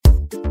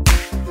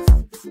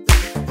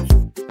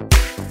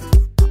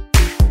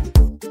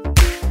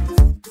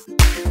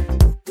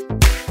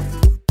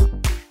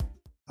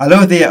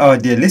Hello there, our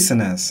dear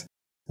listeners.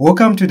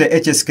 Welcome to the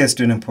HSK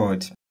Student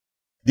Pod.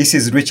 This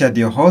is Richard,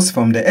 your host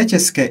from the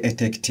HSK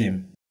EdTech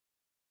team.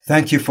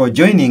 Thank you for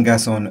joining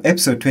us on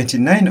episode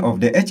 29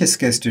 of the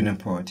HSK Student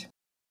Pod.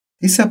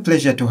 It's a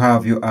pleasure to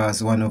have you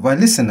as one of our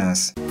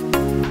listeners.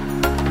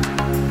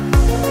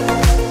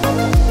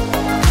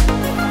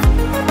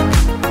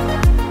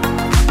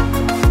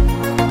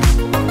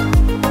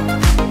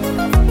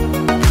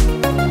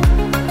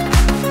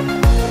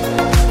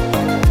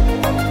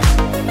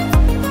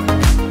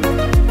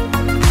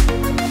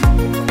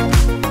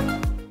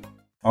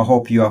 I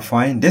hope you are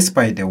fine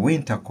despite the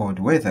winter cold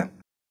weather.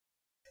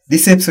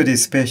 This episode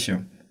is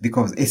special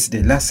because it's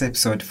the last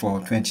episode for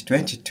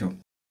 2022.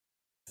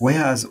 Where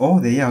has all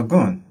the year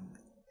gone?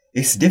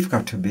 It's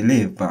difficult to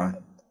believe,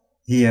 but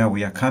here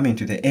we are coming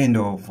to the end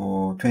of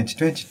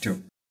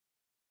 2022.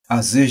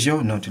 As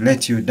usual, not to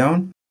let you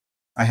down,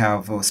 I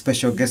have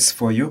special guests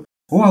for you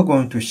who are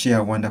going to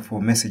share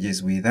wonderful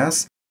messages with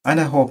us, and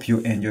I hope you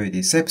enjoy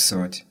this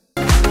episode.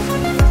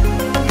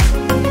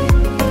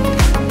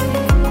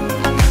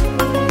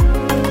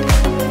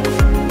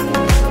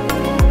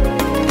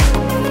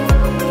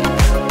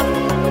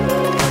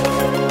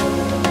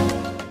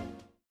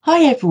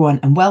 Hi everyone,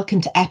 and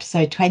welcome to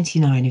episode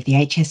 29 of the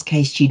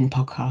HSK Student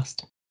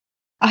Podcast.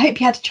 I hope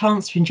you had a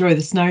chance to enjoy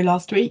the snow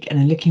last week and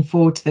are looking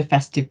forward to the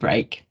festive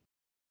break.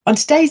 On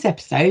today's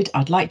episode,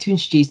 I'd like to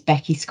introduce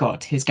Becky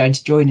Scott, who's going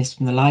to join us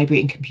from the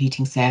Library and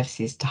Computing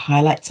Services to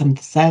highlight some of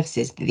the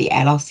services that the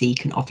LRC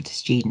can offer to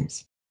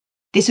students.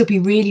 This will be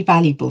really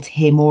valuable to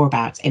hear more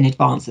about in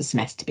advance of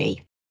Semester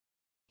B.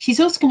 She's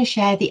also going to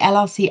share the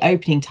LRC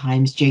opening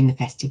times during the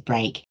festive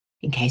break,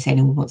 in case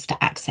anyone wants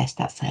to access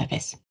that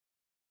service.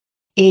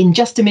 In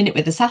just a minute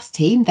with the SAS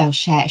team, they'll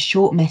share a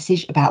short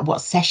message about what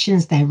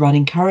sessions they're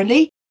running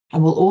currently,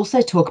 and we'll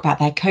also talk about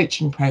their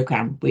coaching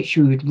programme, which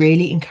we would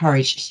really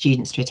encourage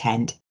students to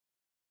attend.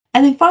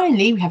 And then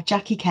finally, we have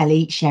Jackie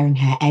Kelly sharing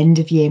her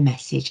end-of-year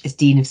message as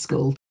Dean of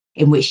School,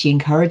 in which she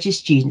encourages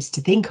students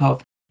to think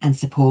of and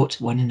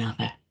support one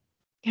another.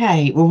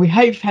 Okay, well, we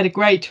hope you've had a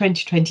great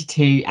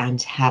 2022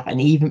 and have an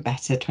even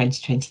better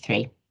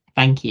 2023.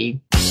 Thank you.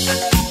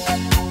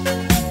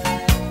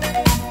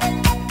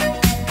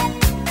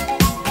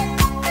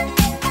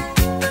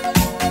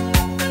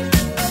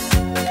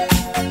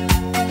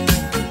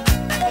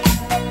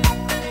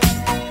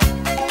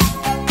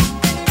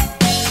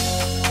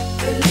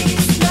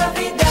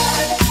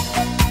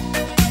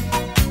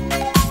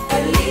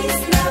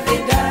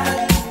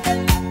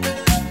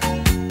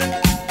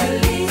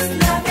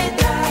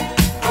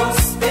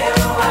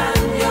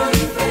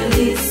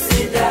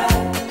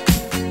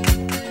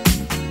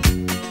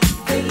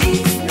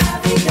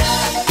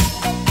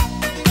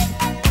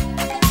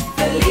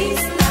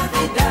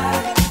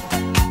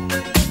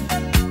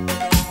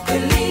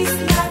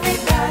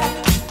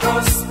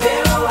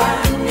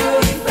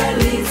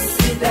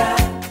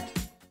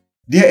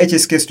 Dear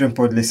HSK Student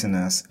Pod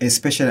listeners,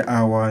 especially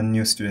our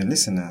new student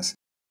listeners,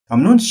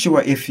 I'm not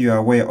sure if you are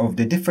aware of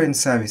the different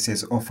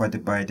services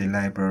offered by the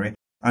Library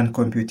and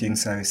Computing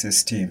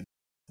Services team,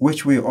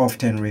 which we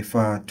often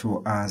refer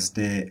to as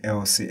the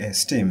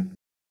LCS team.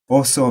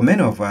 Also,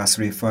 many of us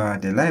refer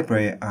the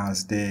library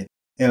as the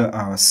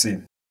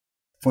LRC.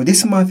 For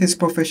this month's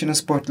Professional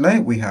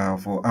Spotlight, we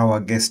have our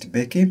guest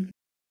Becky,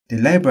 the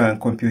Library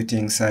and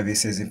Computing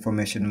Services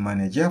Information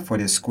Manager for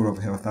the School of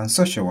Health and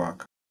Social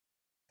Work.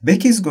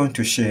 Becky is going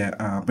to share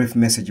a brief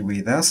message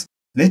with us,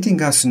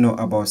 letting us know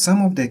about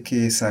some of the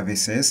key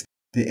services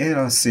the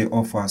LRC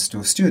offers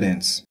to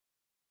students.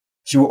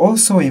 She will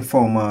also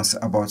inform us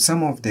about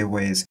some of the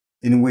ways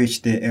in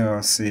which the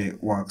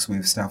LRC works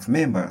with staff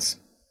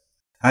members.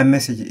 Her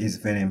message is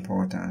very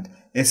important,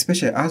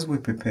 especially as we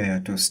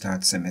prepare to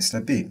start Semester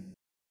B.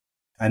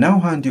 I now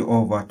hand you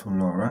over to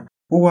Laura,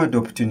 who had the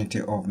opportunity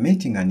of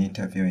meeting and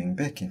interviewing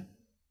Becky.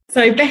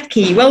 So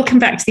Becky, welcome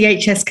back to the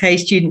HSK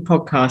Student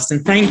Podcast,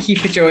 and thank you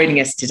for joining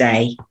us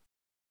today.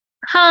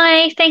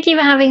 Hi, thank you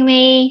for having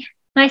me.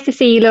 Nice to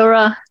see you,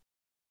 Laura.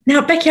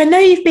 Now, Becky, I know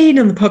you've been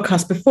on the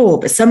podcast before,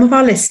 but some of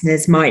our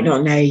listeners might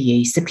not know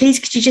you. So please,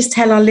 could you just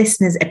tell our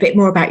listeners a bit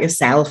more about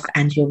yourself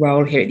and your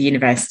role here at the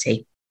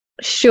university?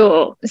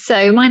 Sure.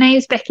 So my name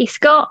is Becky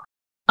Scott.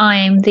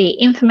 I'm the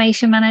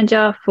Information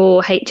Manager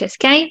for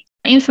HSK.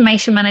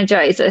 Information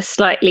Manager is a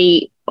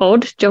slightly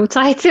odd job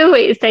title.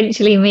 It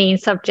essentially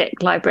means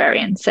subject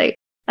librarian. So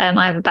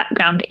I have a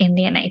background in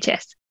the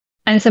NHS.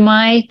 And so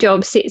my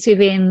job sits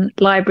within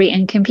Library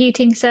and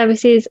Computing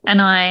Services,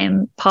 and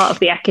I'm part of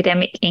the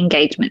academic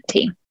engagement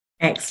team.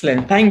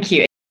 Excellent. Thank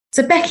you.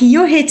 So Becky,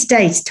 you're here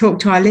today to talk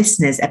to our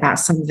listeners about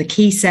some of the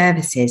key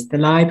services the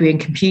Library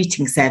and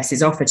Computing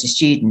Services offer to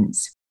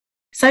students.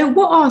 So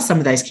what are some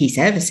of those key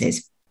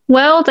services?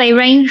 Well, they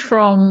range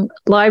from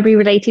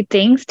library-related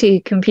things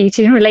to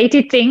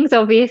computing-related things,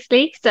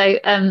 obviously. So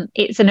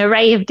it's an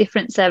array of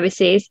different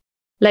services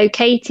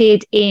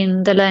located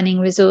in the Learning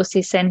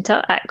Resources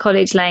Centre at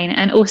College Lane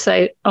and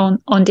also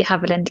on de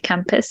Havilland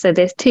campus. So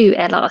there's 2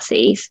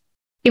 LRCs.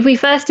 If we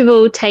first of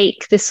all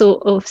take the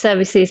sort of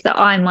services that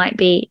I might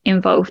be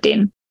involved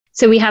in,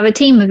 So we have a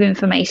team of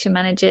information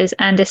managers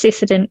and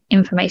assistant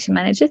information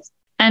managers.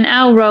 And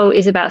our role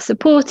is about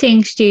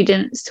supporting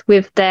students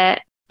with their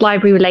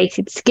library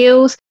related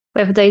skills,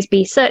 whether those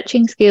be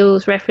searching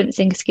skills,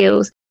 referencing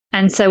skills,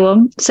 and so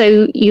on.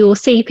 So you'll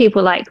see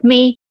people like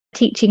me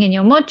teaching in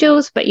your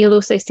modules, but you'll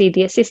also see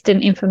the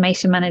assistant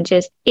information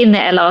managers in the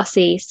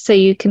LRCs. So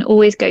you can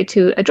always go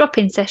to a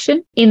drop-in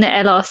session in the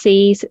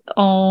LRCs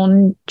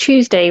on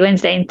Tuesday,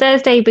 Wednesday and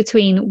Thursday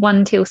between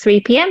 1 till 3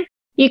 p.m.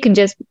 You can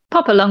just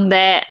pop along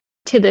there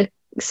to the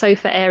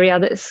sofa area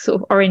that's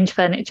sort of orange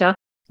furniture,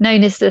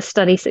 known as the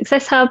Study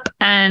Success Hub,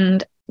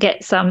 and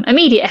get some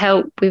immediate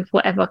help with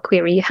whatever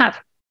query you have.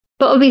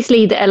 But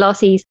obviously the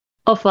LRCs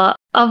offer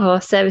other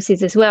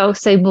services as well,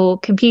 so more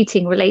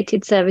computing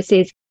related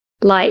services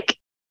like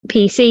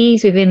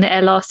PCs within the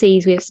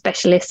LRCs with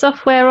specialist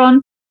software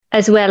on,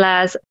 as well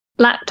as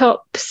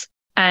laptops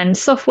and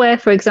software.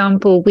 For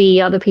example, we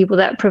are the people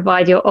that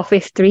provide your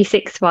Office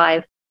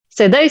 365.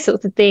 So those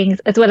sorts of things,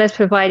 as well as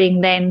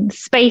providing then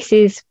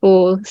spaces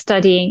for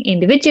studying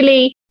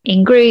individually,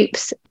 in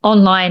groups,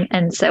 online,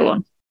 and so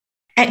on.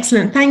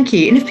 Excellent, thank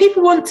you. And if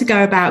people want to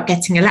go about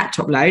getting a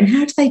laptop loan,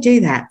 how do they do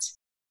that?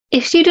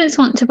 If students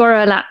want to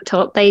borrow a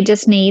laptop, they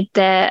just need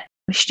their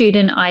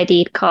student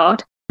ID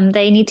card.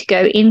 They need to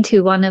go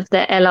into one of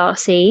the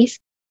LRCs.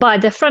 By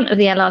the front of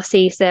the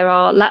LRCs, there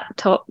are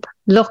laptop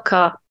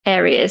locker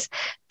areas.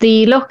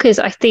 The lockers,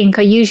 I think,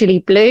 are usually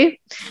blue.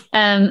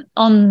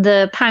 On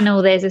the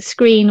panel, there's a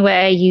screen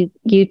where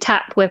you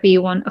tap whether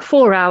you want a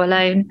 4-hour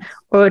loan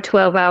or a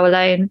 12-hour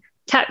loan,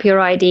 tap your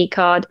ID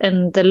card,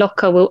 and the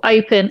locker will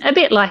open a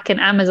bit like an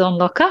Amazon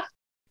locker.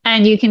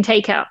 And you can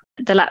take out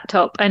the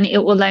laptop and it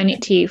will loan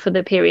it to you for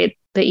the period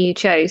that you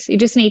chose. You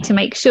just need to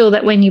make sure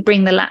that when you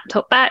bring the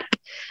laptop back,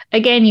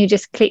 again, you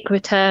just click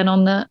return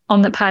on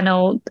the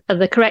panel,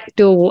 the correct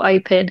door will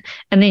open,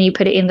 and then you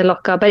put it in the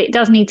locker. But it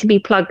does need to be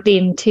plugged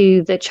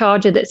into the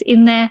charger that's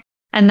in there,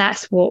 and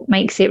that's what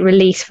makes it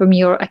release from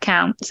your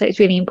account. So it's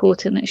really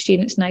important that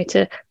students know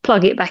to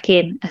plug it back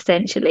in,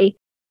 essentially.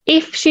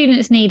 If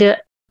students need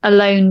a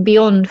loan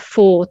beyond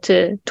 4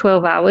 to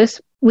 12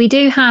 hours, we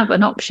do have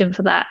an option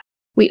for that.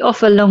 We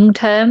offer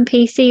long-term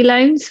PC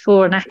loans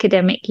for an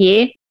academic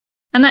year,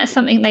 and that's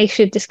something they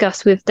should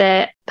discuss with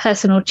their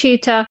personal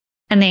tutor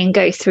and then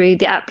go through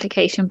the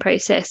application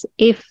process.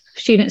 If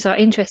students are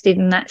interested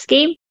in that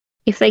scheme,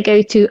 if they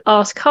go to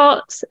Ask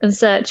Hearts and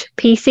search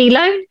PC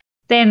loan,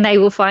 then they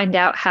will find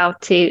out how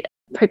to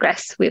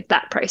progress with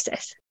that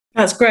process.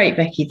 That's great,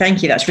 Becky.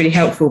 Thank you. That's really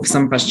helpful for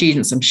some of our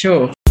students, I'm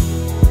sure.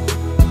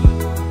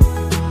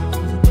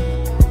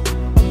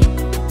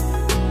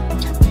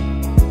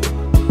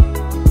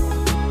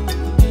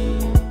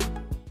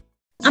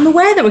 I'm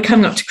aware that we're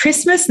coming up to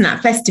Christmas and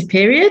that festive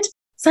period.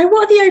 So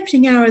what are the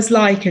opening hours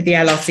like of the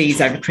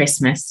LRCs over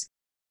Christmas?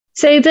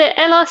 So the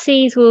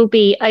LRCs will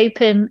be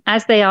open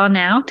as they are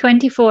now,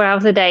 24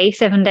 hours a day,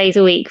 7 days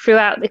a week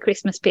throughout the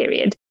Christmas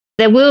period.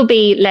 There will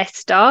be less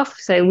staff,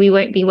 so we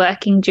won't be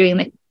working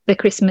during the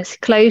Christmas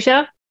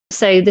closure.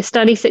 So the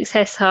Study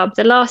Success Hub,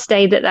 the last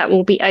day that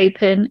will be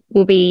open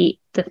will be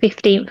the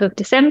 15th of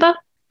December.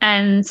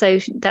 And so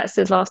that's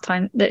the last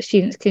time that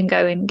students can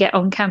go and get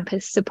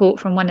on-campus support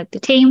from one of the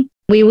team.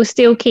 We will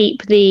still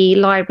keep the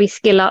Library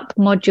Skill Up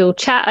module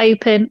chat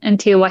open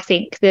until I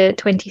think the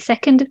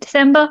 22nd of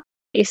December,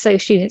 so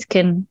students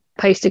can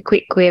post a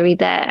quick query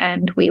there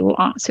and we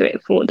will answer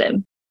it for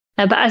them.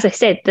 But as I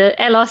said, the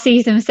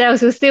LRCs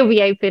themselves will still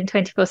be open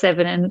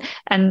 24/7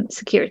 and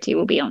security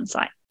will be on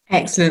site.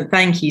 Excellent,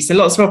 thank you. So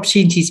lots of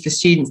opportunities for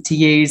students to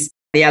use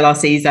the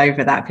LRCs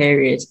over that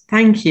period.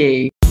 Thank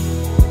you.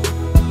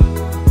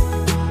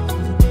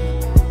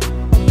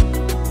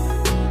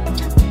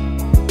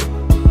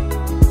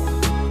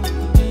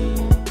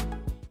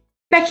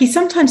 Becky,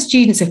 sometimes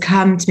students have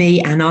come to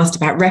me and asked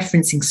about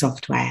referencing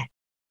software.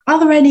 Are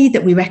there any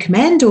that we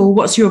recommend, or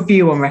what's your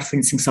view on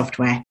referencing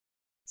software?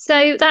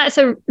 So that's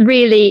a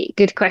really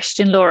good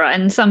question, Laura.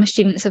 And some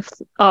students have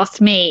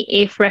asked me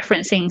if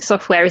referencing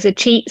software is a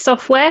cheat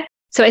software.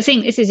 So I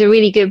think this is a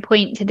really good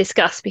point to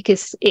discuss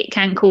because it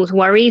can cause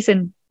worries,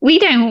 and we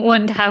don't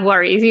want to have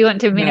worries. We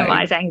want to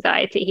minimize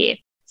anxiety here.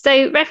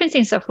 So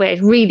referencing software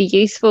is really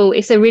useful.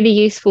 It's a really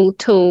useful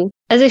tool.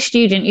 As a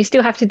student, you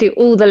still have to do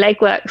all the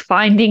legwork,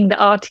 finding the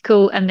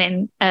article and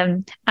then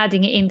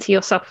adding it into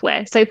your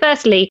software. So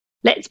firstly,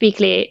 let's be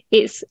clear,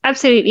 it's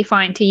absolutely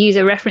fine to use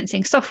a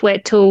referencing software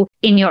tool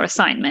in your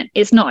assignment.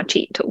 It's not a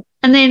cheat tool.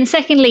 And then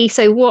secondly,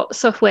 so what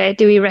software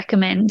do we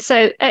recommend?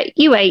 So at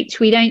UH,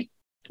 we don't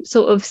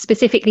sort of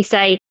specifically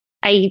say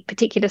a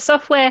particular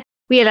software.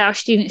 We allow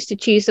students to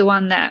choose the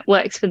one that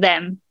works for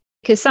them,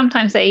 because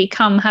sometimes they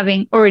come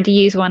having already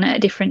used one at a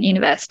different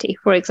university,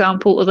 for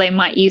example, or they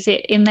might use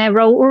it in their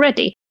role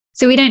already.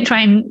 So we don't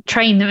try and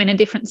train them in a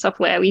different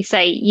software. We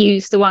say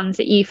use the ones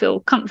that you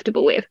feel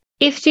comfortable with.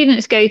 If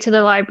students go to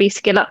the Library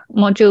Skill Up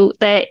module,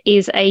 there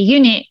is a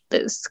unit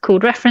that's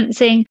called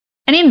referencing.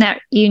 And in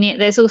that unit,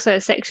 there's also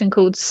a section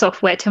called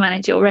software to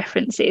manage your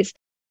references.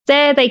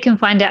 There they can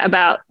find out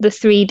about the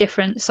 3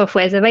 different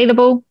softwares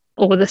available,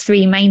 or the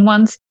 3 main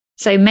ones.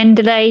 So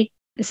Mendeley,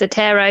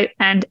 Zotero,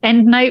 and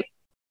EndNote.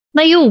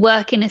 They all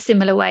work in a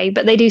similar way,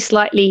 but they do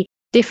slightly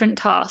different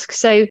tasks.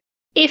 So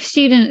if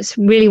students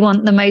really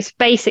want the most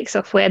basic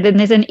software, then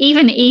there's an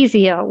even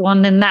easier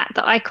one than that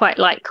I quite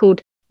like,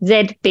 called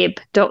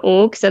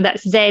zbib.org. So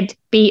that's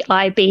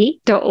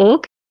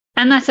zbib.org.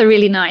 And that's a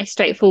really nice,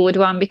 straightforward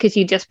one, because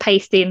you just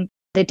paste in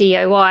the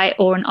DOI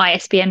or an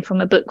ISBN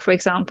from a book, for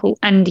example,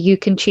 and you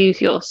can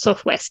choose your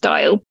software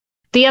style.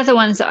 The other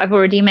ones that I've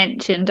already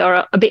mentioned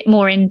are a bit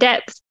more in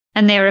depth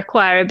and they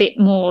require a bit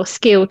more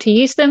skill to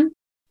use them.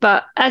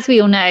 But as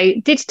we all know,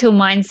 digital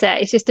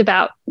mindset is just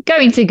about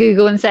going to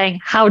Google and saying,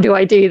 how do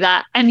I do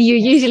that? And you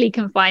usually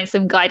can find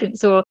some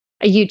guidance or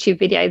a YouTube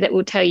video that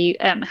will tell you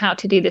how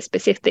to do the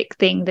specific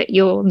thing that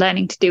you're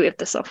learning to do with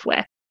the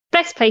software.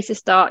 Best place to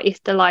start is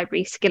the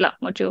library Skill Up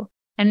module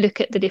and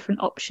look at the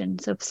different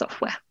options of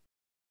software.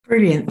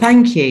 Brilliant,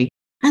 thank you.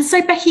 And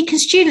so, Becky, can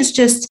students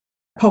just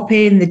pop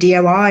in the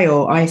DOI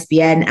or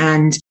ISBN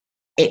and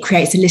it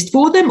creates a list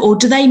for them, or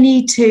do they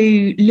need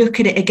to look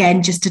at it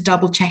again just to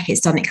double check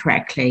it's done it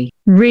correctly?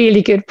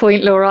 Really good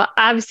point, Laura.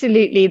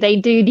 Absolutely. They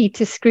do need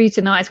to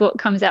scrutinise what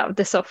comes out of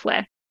the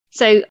software.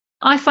 So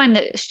I find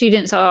that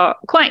students are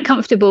quite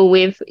comfortable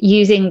with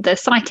using the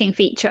citing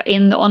feature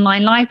in the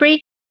online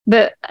library.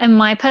 But in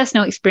my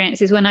personal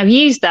experiences, when I've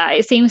used that,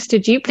 it seems to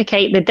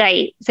duplicate the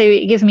date. So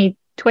it gives me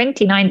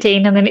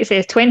 2019 and then it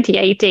says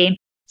 2018.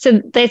 So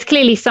there's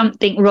clearly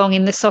something wrong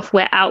in the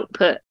software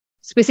output.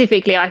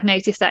 Specifically, I've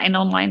noticed that in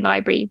online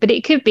library, but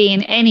it could be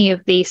in any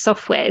of these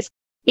softwares.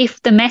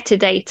 If the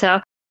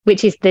metadata,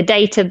 which is the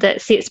data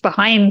that sits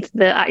behind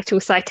the actual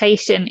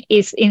citation,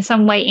 is in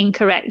some way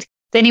incorrect,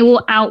 then it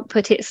will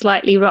output it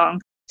slightly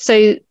wrong.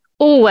 So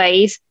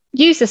always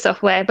use the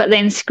software, but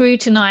then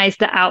scrutinize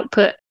the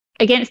output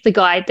against the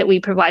guide that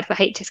we provide for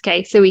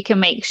HSK, so we can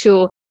make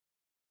sure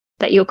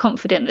that you're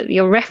confident that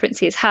your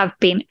references have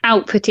been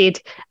outputted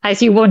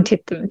as you wanted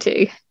them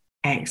to.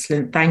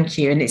 Excellent, thank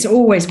you. And it's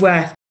always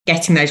worth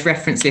getting those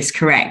reference lists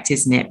correct,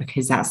 isn't it?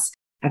 Because that's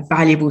a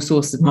valuable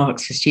source of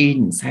marks for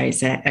students. So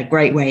it's a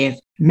great way of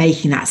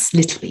making that a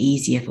little bit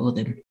easier for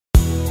them.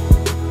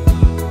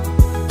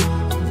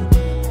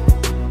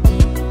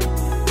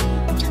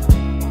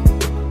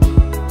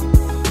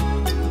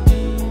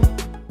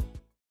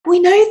 We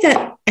know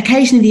that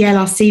occasionally the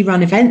LRC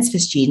run events for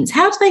students.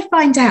 How do they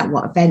find out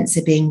what events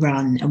are being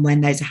run and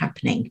when those are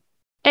happening?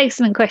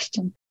 Excellent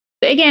question.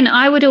 But again,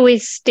 I would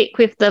always stick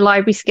with the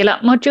Library Skill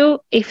Up module.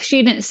 If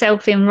students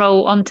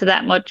self-enroll onto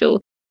that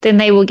module, then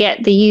they will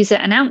get the user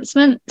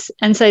announcements.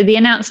 And so the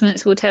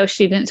announcements will tell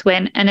students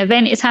when an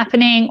event is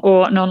happening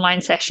or an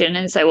online session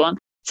and so on.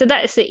 So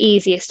that's the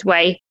easiest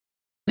way.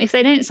 If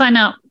they don't sign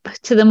up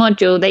to the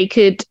module, they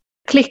could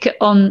click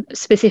on a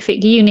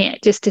specific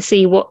unit just to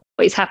see what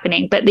is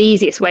happening. But the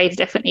easiest way is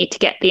definitely to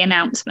get the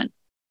announcement.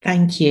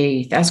 Thank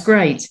you. That's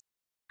great.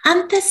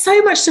 And there's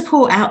so much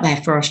support out there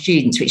for our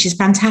students, which is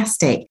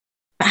fantastic.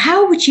 But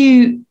how would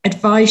you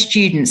advise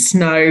students to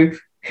know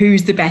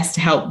who's the best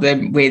to help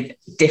them with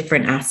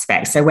different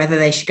aspects? So whether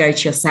they should go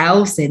to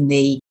yourselves in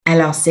the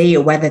LRC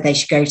or whether they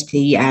should go to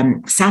the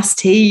SAS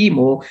team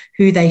or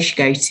who they should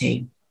go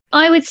to?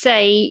 I would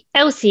say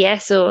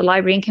LCS, or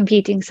Library and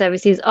Computing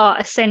Services, are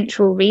a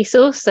central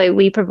resource. So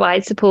we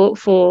provide support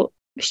for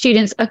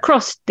students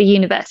across the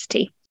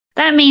university.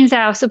 That means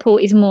our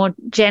support is more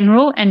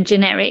general and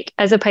generic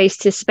as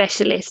opposed to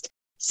specialist.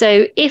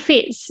 So if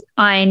it's,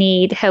 I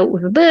need help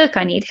with a book,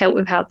 I need help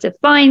with how to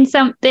find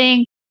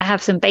something, I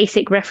have some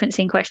basic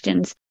referencing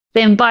questions,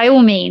 then by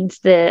all means,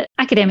 the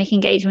academic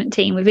engagement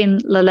team within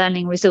the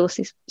Learning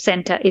Resources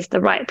Centre is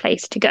the right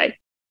place to go.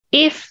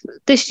 If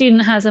the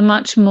student has a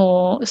much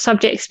more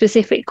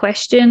subject-specific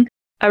question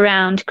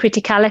around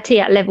criticality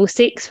at level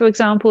 6, for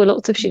example,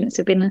 lots of students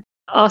have been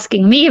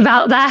asking me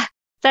about that.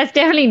 That's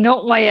definitely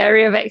not my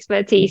area of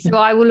expertise. So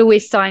I will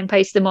always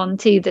signpost them on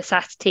to the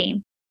SAS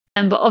team.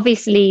 But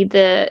obviously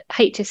the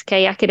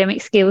HSK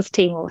Academic Skills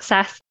team, or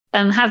SAS,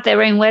 have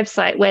their own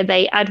website where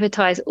they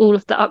advertise all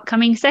of the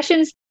upcoming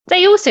sessions.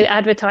 They also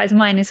advertise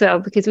mine as well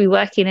because we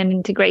work in an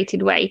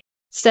integrated way.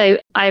 So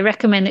I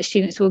recommend that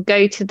students will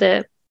go to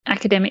the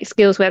Academic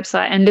Skills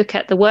website and look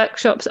at the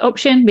workshops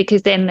option,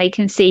 because then they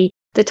can see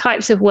the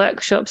types of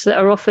workshops that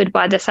are offered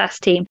by the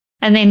SAS team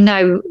and then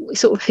know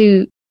sort of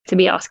who to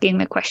be asking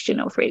the question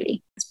of,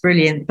 really. That's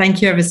brilliant.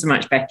 Thank you ever so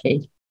much,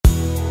 Becky.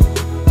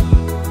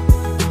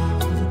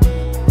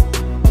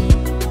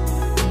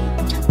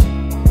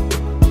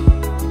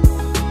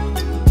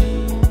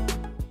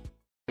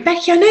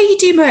 Becky, I know you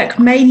do work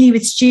mainly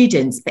with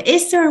students, but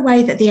is there a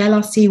way that the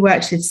LRC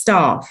works with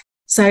staff?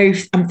 So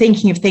I'm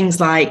thinking of things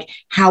like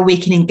how we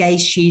can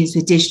engage students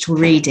with digital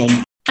reading.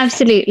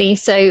 Absolutely.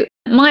 So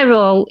my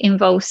role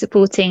involves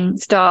supporting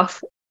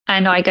staff,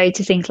 and I go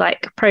to things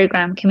like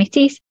programme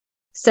committees.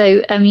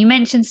 So you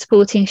mentioned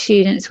supporting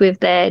students with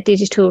their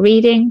digital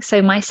reading.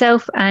 So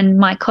myself and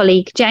my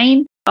colleague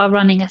Jane are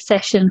running a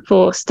session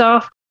for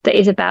staff that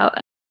is about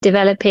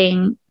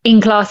developing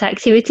in-class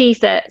activities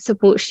that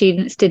support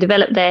students to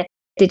develop their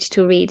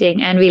digital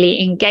reading and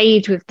really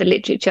engage with the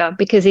literature,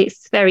 because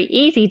it's very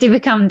easy to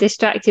become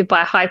distracted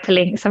by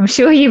hyperlinks. I'm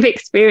sure you've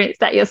experienced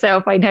that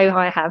yourself. I know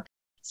I have.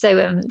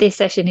 So this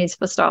session is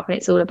for staff, and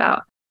it's all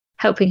about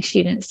helping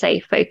students stay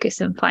focused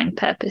and find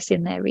purpose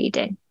in their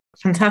reading.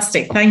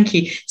 Fantastic. Thank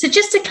you. So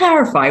just to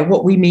clarify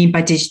what we mean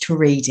by digital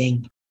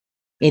reading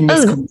in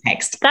this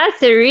context.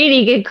 That's a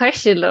really good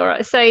question,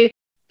 Laura. So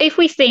if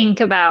we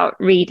think about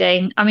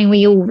reading, I mean,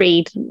 we all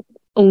read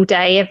all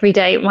day, every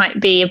day. It might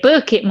be a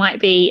book, it might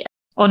be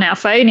on our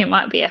phone, it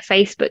might be a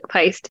Facebook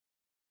post.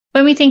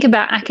 When we think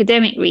about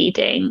academic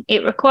reading,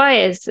 it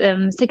requires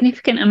a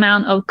significant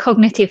amount of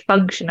cognitive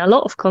function, a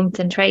lot of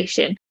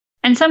concentration.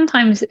 And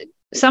sometimes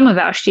some of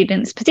our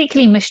students,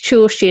 particularly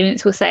mature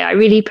students, will say, I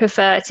really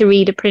prefer to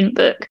read a print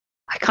book.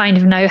 I kind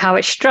of know how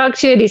it's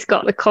structured. It's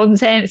got the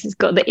contents, it's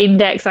got the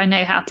index. I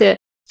know how to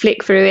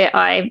flick through it.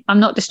 I'm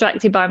not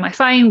distracted by my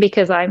phone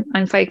because I'm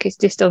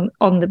focused just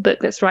on the book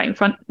that's right in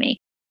front of me.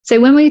 So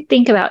when we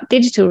think about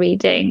digital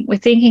reading, we're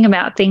thinking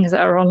about things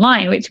that are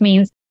online, which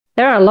means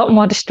there are a lot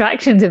more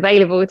distractions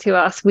available to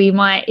us. We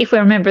might, if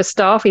we're a member of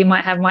staff, we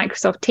might have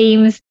Microsoft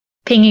Teams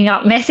pinging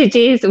up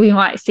messages. We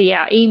might see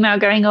our email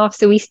going off.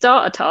 So we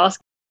start a task,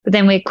 but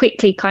then we're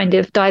quickly kind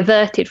of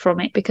diverted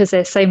from it because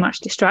there's so much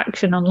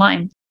distraction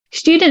online.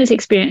 Students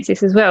experience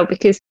this as well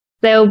because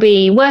they'll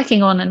be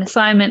working on an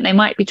assignment. They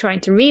might be trying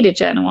to read a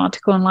journal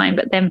article online,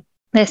 but then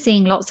they're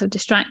seeing lots of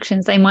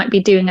distractions. They might be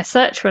doing a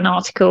search for an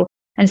article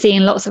and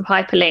seeing lots of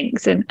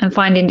hyperlinks and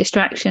finding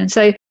distractions.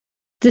 So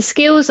the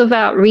skills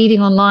about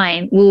reading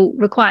online will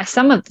require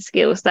some of the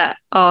skills that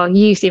are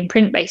used in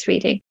print-based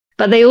reading,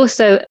 but they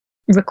also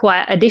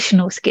require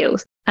additional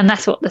skills. And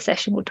that's what the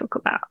session will talk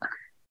about.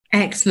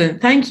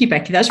 Excellent. Thank you,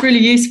 Becky. That's really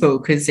useful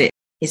because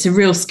it's a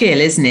real skill,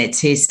 isn't it,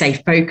 to stay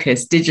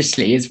focused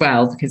digitally as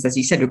well? Because as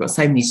you said, we've got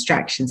so many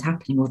distractions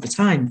happening all the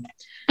time.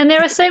 And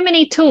there are so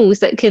many tools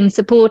that can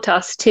support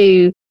us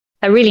to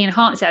really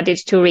enhance our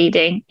digital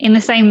reading in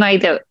the same way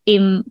that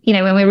when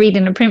we're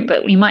reading a print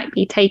book, we might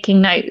be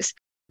taking notes.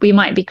 We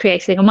might be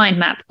creating a mind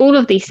map. All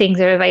of these things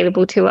are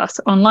available to us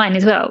online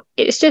as well.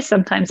 It's just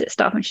sometimes that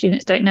staff and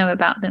students don't know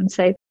about them.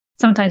 So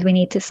sometimes we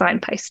need to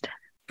signpost.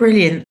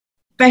 Brilliant.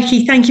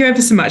 Becky, thank you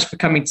ever so much for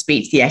coming to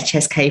speak to the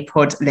HSK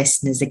Pod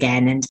listeners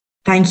again. And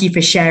thank you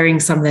for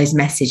sharing some of those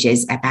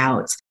messages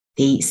about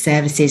the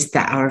services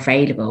that are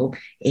available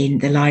in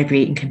the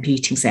library and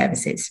computing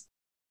services.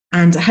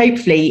 And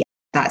hopefully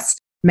that's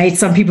made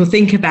some people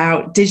think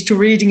about digital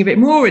reading a bit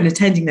more and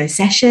attending those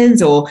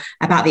sessions, or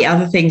about the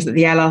other things that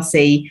the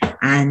LRC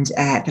and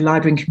the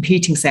library and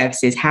computing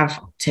services have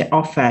to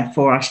offer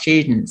for our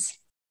students.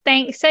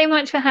 Thanks so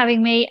much for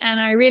having me. And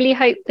I really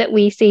hope that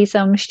we see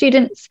some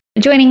students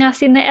joining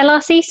us in the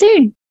LRC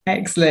soon.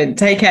 Excellent.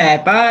 Take care.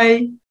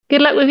 Bye.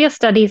 Good luck with your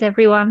studies,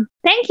 everyone.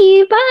 Thank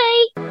you.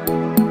 Bye.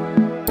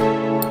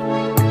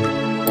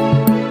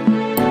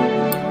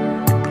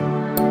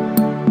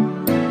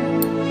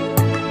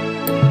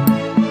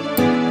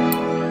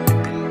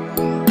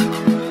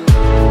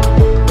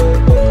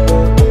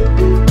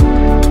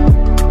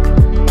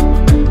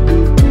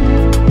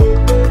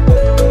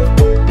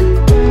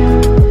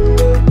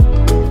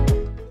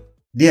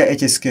 Dear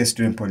HSK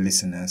Student Pod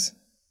listeners,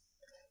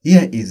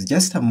 here is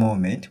just a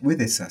moment with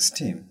the SAS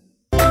team.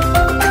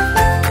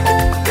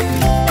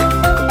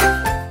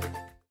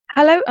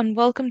 Hello and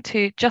welcome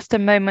to Just a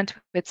Moment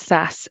with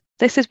SAS.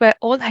 This is where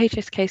all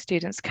HSK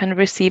students can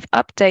receive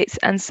updates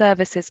and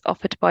services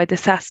offered by the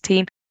SAS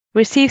team,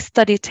 receive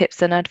study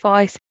tips and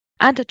advice,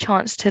 and a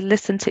chance to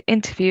listen to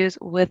interviews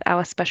with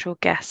our special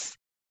guests.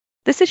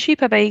 This is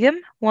Shipa Begum,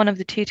 one of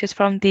the tutors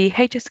from the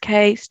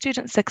HSK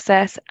Student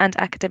Success and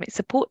Academic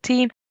Support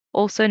team,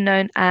 also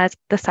known as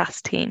the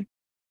SAS team.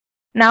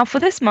 Now, for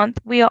this month,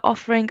 we are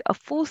offering a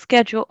full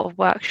schedule of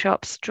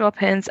workshops,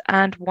 drop-ins,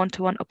 and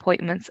one-to-one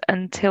appointments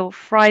until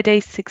Friday,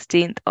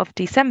 16th of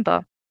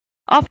December,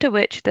 after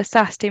which the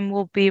SAS team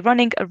will be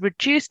running a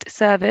reduced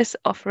service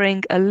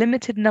offering a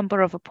limited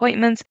number of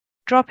appointments,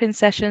 drop-in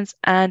sessions,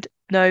 and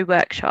no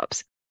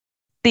workshops.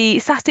 The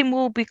SAS team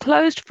will be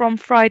closed from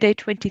Friday,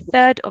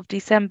 23rd of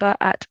December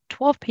at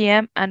 12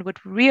 p.m. and would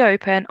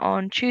reopen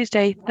on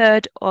Tuesday,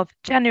 3rd of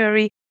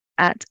January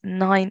at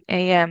 9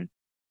 a.m.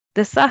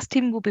 The SAS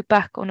team will be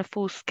back on a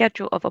full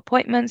schedule of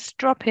appointments,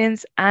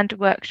 drop-ins, and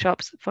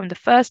workshops from the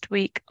first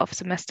week of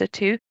semester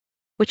 2,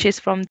 which is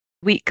from the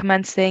week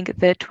commencing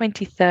the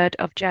 23rd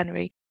of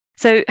January.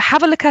 So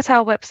have a look at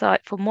our website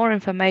for more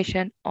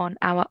information on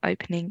our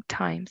opening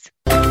times.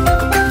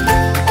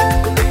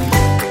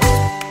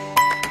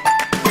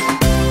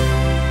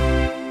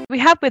 We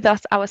have with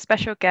us our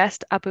special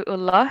guest, Abu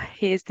Ullah.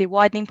 He is the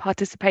widening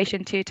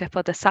participation tutor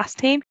for the SAS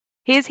team.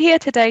 He is here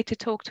today to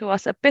talk to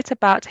us a bit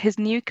about his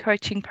new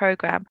coaching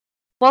program.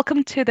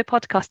 Welcome to the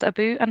podcast,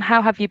 Abu, and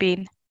how have you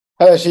been?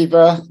 Hello,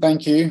 Shiba.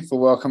 Thank you for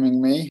welcoming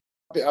me.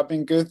 I've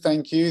been good,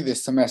 thank you.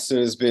 This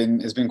semester has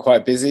been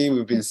quite busy.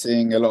 We've been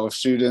seeing a lot of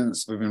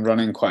students. We've been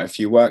running quite a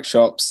few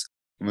workshops,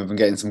 and we've been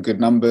getting some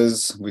good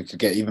numbers. We could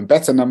get even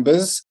better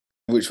numbers,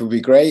 which would be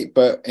great.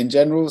 But in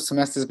general, the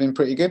semester's been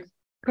pretty good.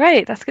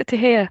 Great, that's good to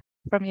hear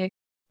from you.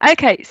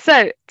 Okay,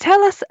 so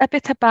tell us a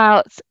bit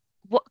about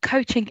what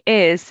coaching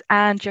is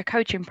and your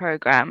coaching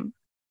program.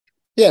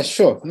 Yeah,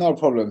 sure. No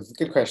problem.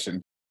 Good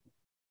question.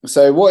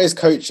 So what is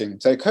coaching?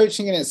 So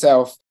coaching in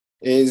itself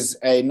is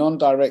a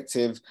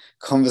non-directive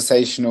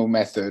conversational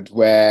method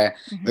where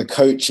the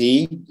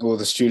coachee or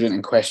the student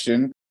in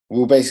question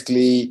will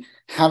basically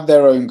have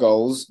their own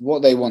goals,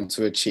 what they want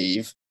to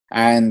achieve.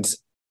 And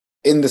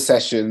in the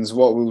sessions,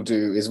 what we'll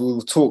do is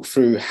we'll talk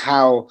through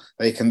how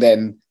they can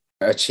then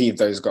achieve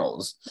those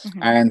goals.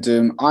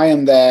 And I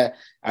am there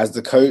as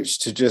the coach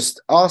to just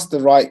ask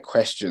the right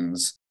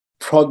questions,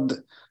 prod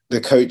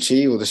the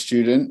coachee or the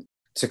student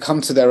to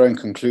come to their own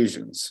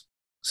conclusions.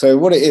 So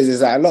what it is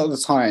that a lot of the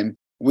time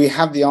we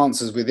have the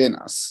answers within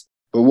us,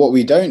 but what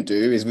we don't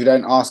do is we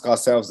don't ask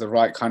ourselves the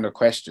right kind of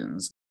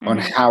questions on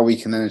how we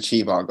can then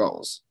achieve our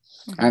goals.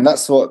 And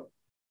that's what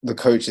the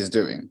coach is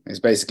doing,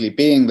 is basically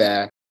being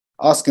there,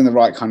 asking the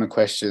right kind of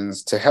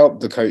questions to help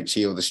the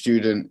coachee or the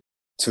student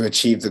to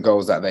achieve the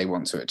goals that they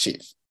want to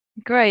achieve.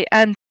 Great.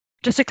 And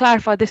just to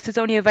clarify, this is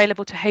only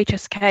available to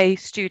HSK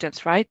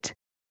students, right?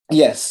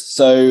 Yes.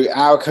 So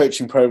our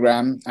coaching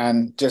program,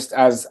 and just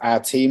as our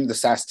team, the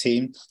SAS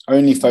team,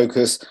 only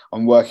focus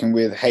on working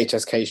with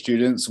HSK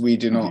students. We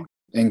do not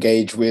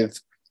engage with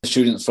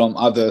students from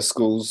other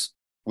schools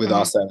with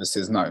our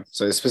services, no.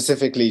 So it's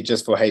specifically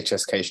just for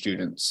HSK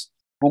students.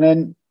 And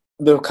then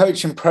the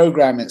coaching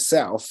program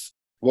itself,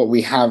 what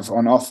we have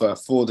on offer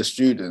for the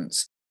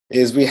students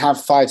is we have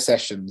 5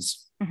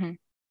 sessions. And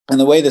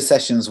the way the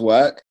sessions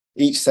work,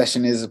 each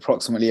session is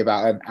approximately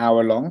about an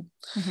hour long.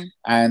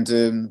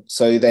 And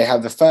so they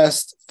have the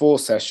first 4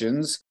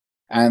 sessions,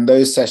 and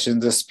those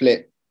sessions are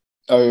split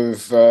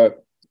over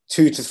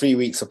 2 to 3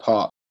 weeks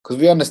apart, because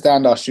we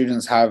understand our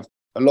students have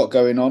a lot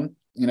going on.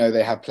 You know,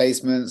 they have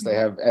placements, they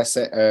have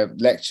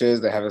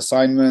lectures, they have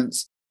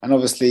assignments, and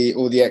obviously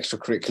all the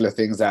extracurricular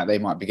things that they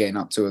might be getting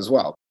up to as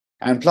well.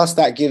 And plus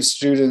that gives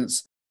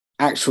students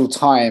actual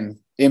time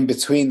in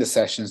between the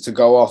sessions to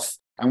go off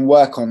and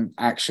work on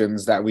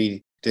actions that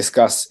we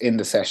discuss in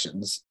the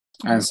sessions.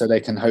 And so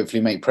they can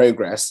hopefully make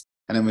progress,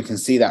 and then we can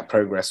see that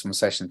progress from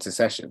session to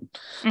session.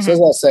 So as I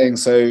was saying,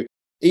 so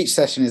each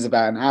session is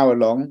about an hour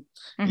long.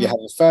 You have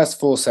the first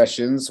 4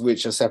 sessions,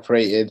 which are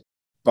separated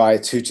by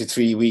 2 to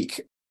 3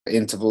 week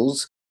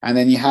intervals. And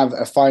then you have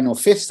a final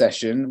 5th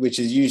session, which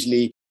is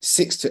usually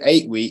 6 to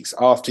 8 weeks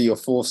after your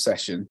 4th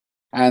session.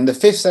 And the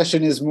 5th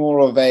session is more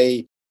of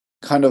a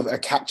kind of a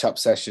catch-up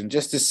session,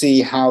 just to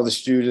see how the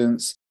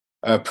students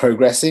are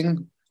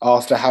progressing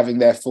after having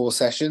their 4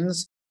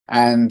 sessions,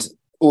 and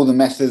all the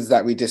methods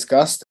that we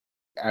discussed,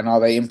 and are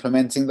they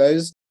implementing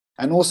those?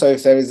 And also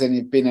if there has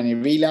been any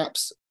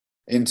relapse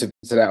into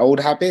their old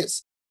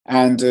habits.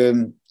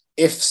 And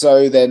if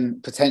so,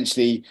 then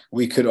potentially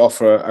we could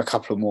offer a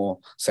couple more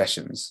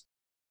sessions.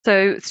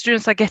 So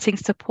students are getting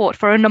support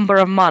for a number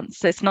of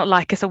months. It's not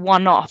like it's a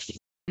one-off.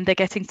 They're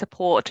getting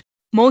support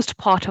most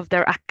part of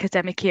their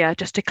academic year,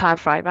 just to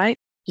clarify, right?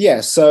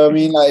 Yeah. So, I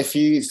mean, like, if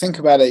you think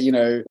about it, you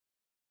know,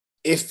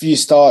 if you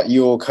start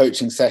your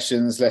coaching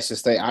sessions, let's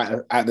just say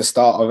at the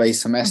start of a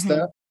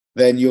semester,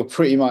 then you're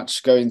pretty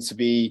much going to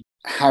be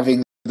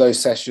having those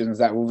sessions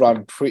that will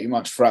run pretty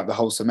much throughout the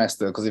whole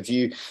semester. Because if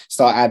you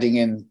start adding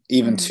in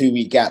even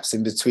 2-week gaps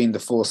in between the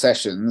 4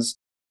 sessions,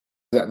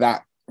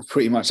 that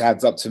pretty much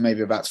adds up to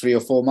maybe about 3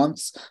 or 4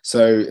 months.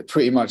 So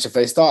pretty much if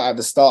they start at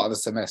the start of the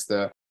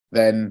semester,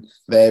 then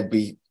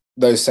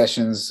those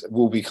sessions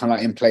will be kind of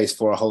in place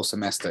for a whole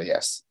semester.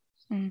 Yes.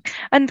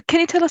 And can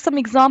you tell us some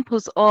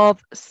examples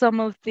of some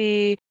of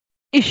the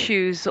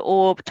issues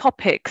or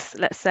topics,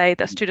 let's say,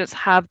 that students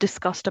have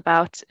discussed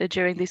about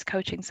during these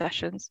coaching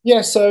sessions?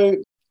 Yeah, so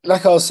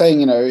like I was saying,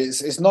 you know,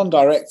 it's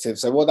non-directive.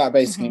 So what that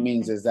basically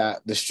means is that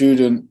the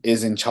student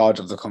is in charge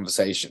of the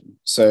conversation.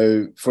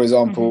 So, for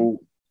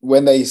example,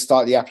 when they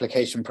start the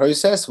application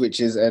process, which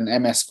is an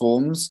MS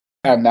Forms,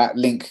 and that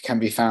link can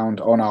be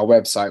found on our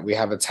website, we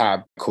have a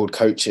tab called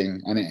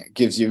Coaching, and it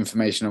gives you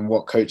information on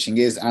what coaching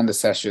is and the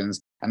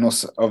sessions, and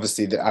also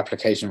obviously the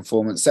application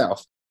form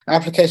itself. The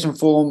application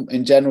form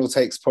in general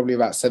takes probably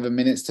about 7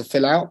 minutes to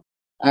fill out.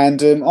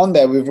 And on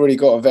there, we've already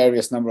got a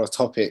various number of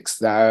topics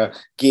that are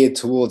geared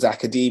towards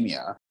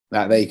academia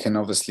that they can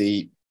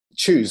obviously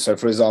choose. So,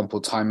 for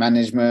example, time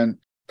management,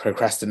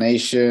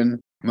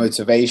 procrastination,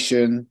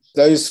 motivation.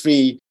 Those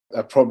 3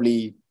 are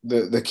probably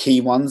the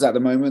key ones at the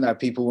moment that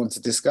people want to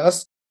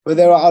discuss. But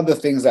there are other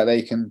things that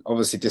they can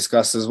obviously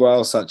discuss as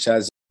well, such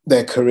as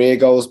their career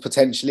goals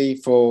potentially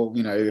for,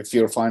 you know, if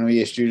you're a final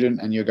year student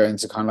and you're going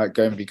to kind of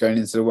like be going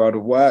into the world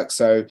of work.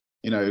 So,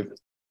 you know,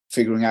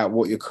 figuring out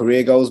what your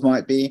career goals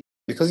might be,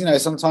 because, you know,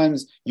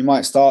 sometimes you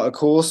might start a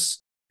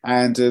course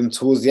and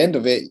towards the end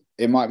of it,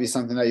 it might be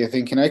something that you're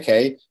thinking,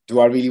 okay,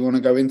 do I really want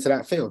to go into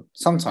that field?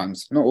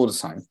 Sometimes, not all the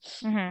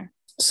time.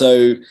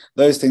 So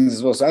those things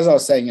as well. So as I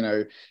was saying, you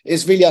know,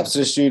 it's really up to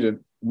the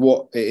student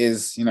what it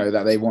is, you know,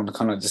 that they want to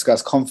kind of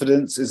discuss.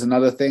 Confidence is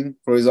another thing.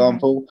 For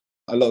example,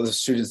 a lot of the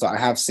students that I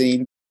have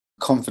seen,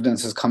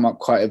 confidence has come up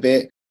quite a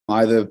bit,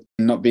 either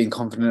not being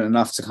confident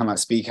enough to kind of like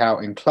speak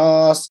out in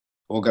class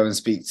or go and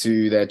speak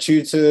to their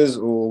tutors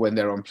or when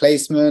they're on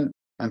placement.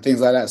 and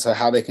things like that. So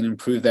how they can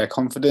improve their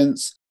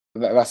confidence.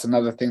 That's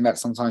another thing that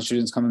sometimes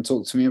students come and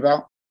talk to me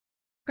about.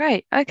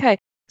 Great. Okay.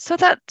 So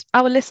that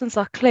our listeners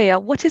are clear,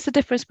 what is the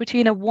difference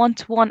between a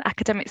one-to-one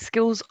academic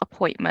skills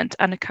appointment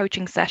and a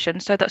coaching session,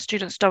 so that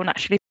students don't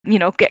actually,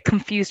 get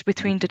confused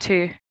between the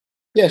two?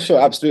 Yeah, sure,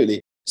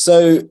 absolutely.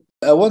 So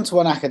a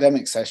one-to-one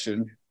academic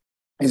session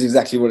is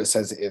exactly what it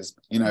says it is.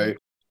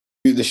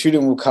 The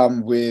student will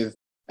come with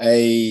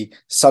a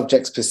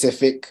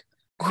subject-specific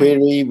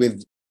query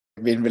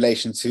in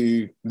relation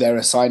to their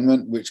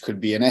assignment, which could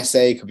be an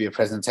essay, could be a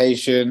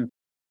presentation,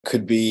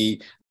 could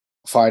be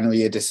final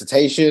year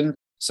dissertation.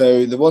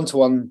 So the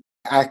one-to-one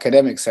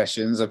academic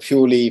sessions are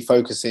purely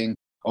focusing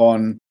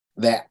on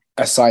their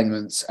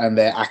assignments and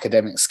their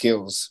academic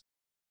skills.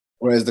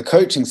 Whereas the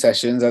coaching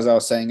sessions, as I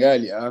was saying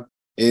earlier,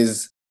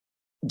 is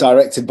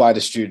directed by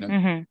the student.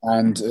 Mm-hmm.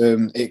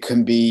 And it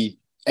can be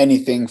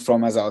anything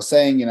from, as I was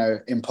saying,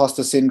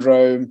 imposter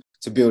syndrome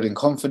to building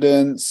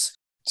confidence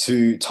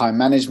to time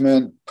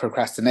management,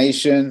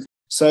 procrastination.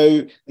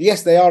 So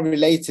yes, they are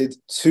related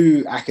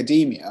to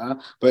academia,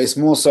 but it's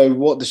more so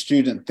what the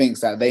student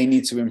thinks that they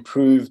need to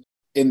improve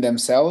in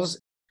themselves,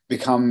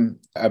 become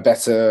a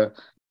better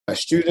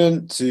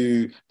student,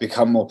 to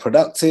become more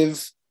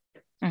productive.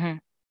 Mm-hmm.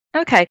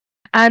 Okay.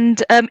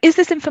 And is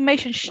this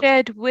information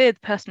shared with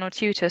personal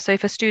tutors? So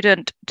if a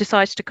student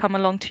decides to come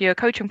along to your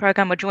coaching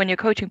program or join your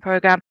coaching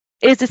program,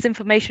 is this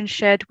information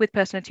shared with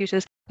personal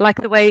tutors,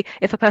 like the way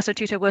if a personal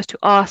tutor was to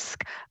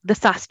ask the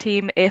SAS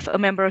team if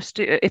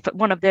if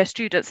one of their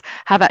students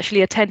have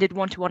actually attended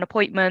one-to-one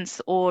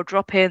appointments or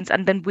drop-ins,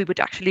 and then we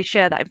would actually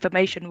share that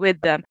information with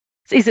them?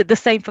 So is it the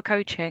same for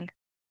coaching?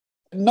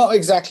 Not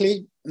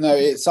exactly. No,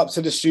 it's up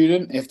to the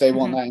student if they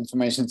want that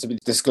information to be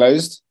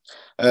disclosed.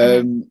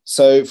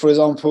 So, for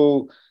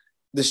example,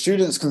 the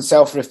students can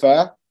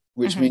self-refer,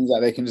 which means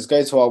that they can just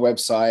go to our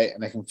website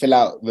and they can fill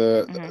out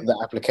the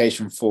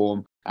application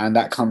form, and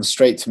that comes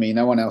straight to me.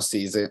 No one else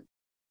sees it.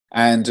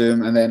 And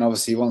then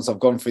obviously once I've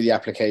gone through the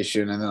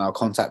application, and then I'll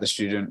contact the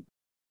student,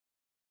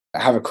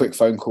 have a quick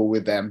phone call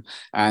with them,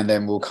 and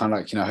then we'll kind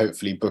of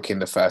hopefully book in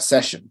the first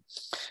session.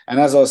 And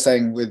as I was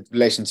saying, with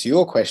relation to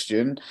your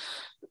question,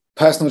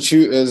 personal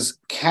tutors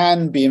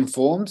can be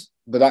informed,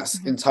 but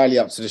that's entirely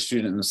up to the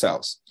student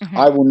themselves.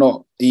 I will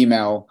not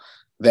email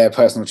their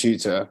personal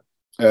tutor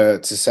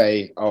to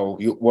say,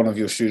 one of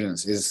your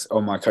students is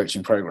on my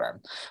coaching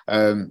program.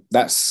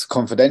 That's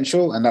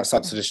confidential, and that's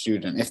up to the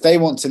student. If they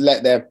want to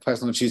let their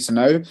personal tutor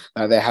know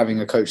that they're having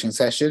a coaching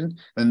session,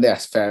 then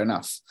that's fair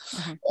enough.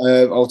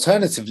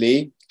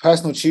 Alternatively,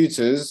 personal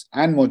tutors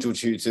and module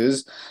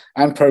tutors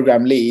and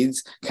program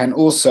leads can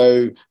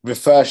also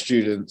refer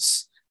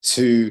students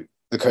to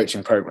the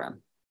coaching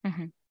program.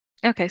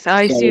 Okay, so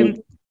I assume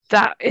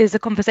that is a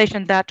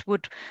conversation that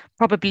would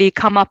probably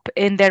come up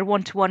in their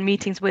one-to-one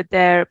meetings with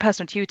their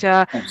personal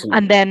tutor. Absolutely.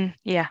 And then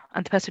the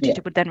personal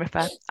tutor would then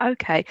refer.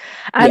 Okay.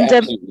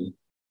 And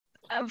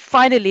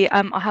finally,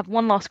 I have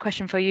one last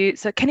question for you.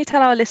 So can you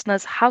tell our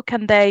listeners how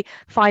can they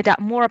find out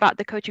more about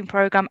the coaching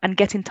program and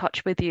get in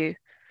touch with you?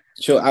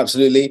 Sure,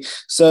 absolutely.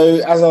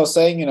 So as I was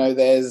saying,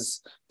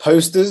 there's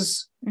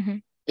posters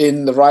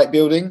in the Wright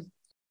building.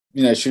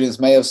 Students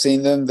may have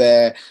seen them.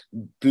 They're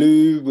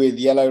blue with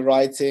yellow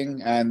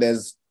writing, and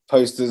there's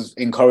posters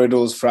in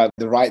corridors throughout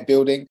the Wright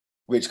building,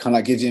 which kind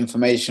of gives you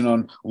information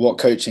on what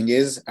coaching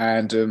is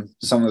and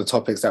some of the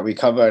topics that we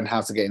cover and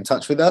how to get in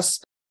touch with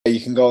us. You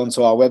can go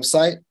onto our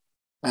website,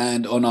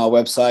 and on our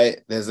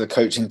website, there's a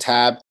coaching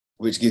tab,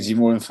 which gives you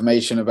more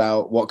information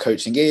about what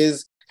coaching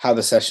is, how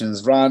the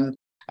sessions run,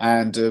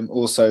 and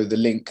also the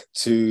link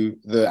to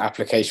the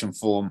application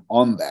form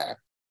on there.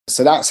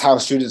 So that's how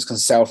students can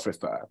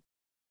self-refer.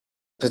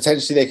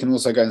 Potentially, they can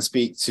also go and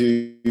speak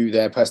to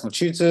their personal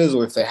tutors,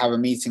 or if they have a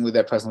meeting with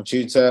their personal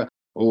tutor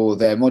or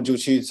their module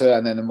tutor,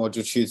 and then the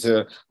module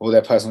tutor or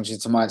their personal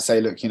tutor might say,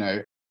 look,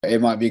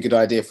 it might be a good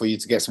idea for you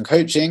to get some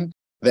coaching.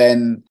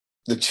 Then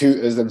the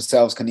tutors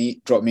themselves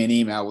can drop me an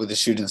email with the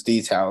student's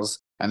details,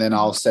 and then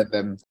I'll send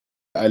them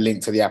a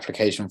link to the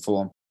application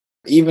form.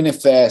 Even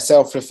if they're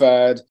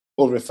self-referred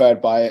or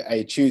referred by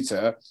a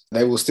tutor,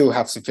 they will still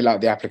have to fill out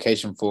the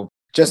application form,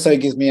 just so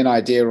it gives me an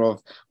idea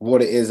of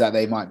what it is that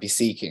they might be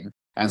seeking.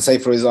 And say,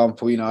 for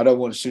example, I don't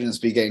want students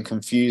to be getting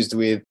confused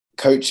with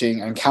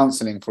coaching and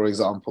counselling, for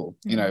example.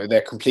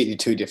 They're completely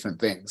two different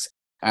things.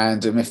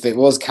 And if it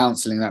was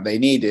counselling that they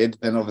needed,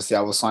 then obviously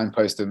I will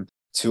signpost them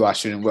to our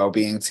student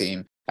wellbeing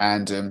team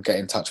and get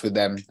in touch with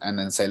them, and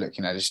then say, look,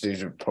 the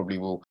student probably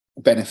will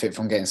benefit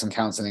from getting some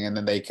counselling, and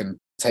then they can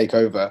take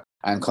over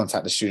and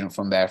contact the student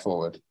from there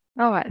forward.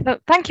 All right. So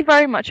thank you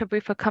very much, Abu,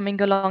 for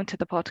coming along to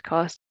the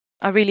podcast.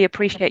 I really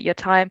appreciate your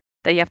time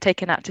that you have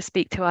taken out to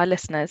speak to our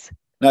listeners.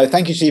 No,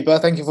 thank you,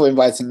 Sheepa. Thank you for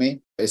inviting me.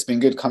 It's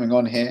been good coming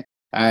on here.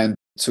 And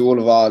to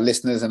all of our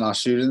listeners and our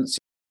students,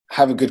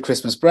 have a good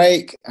Christmas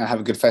break and have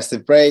a good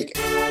festive break.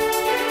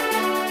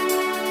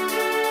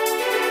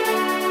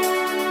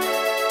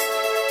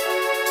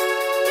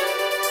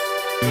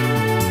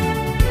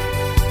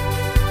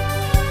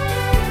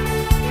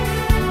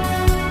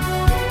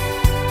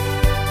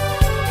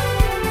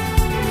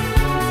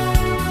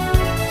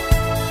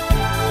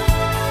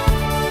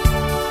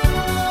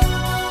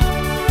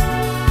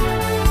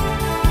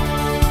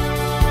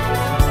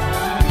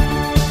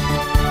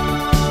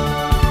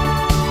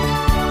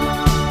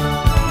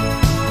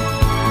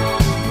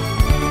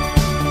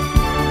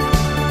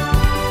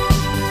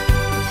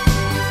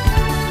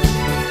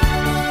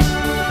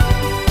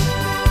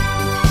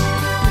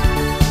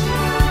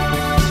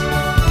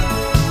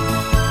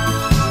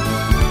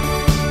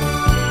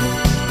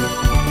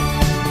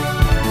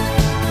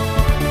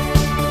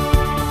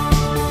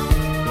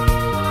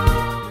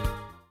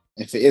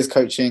 it is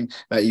coaching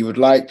that you would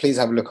like, please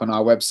have a look on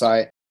our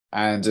website,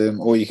 and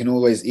or you can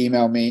always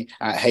email me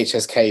at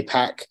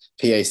hskpac,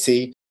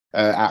 PAC,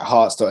 at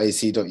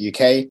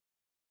hearts.ac.uk,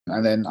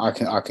 and then I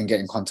can get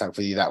in contact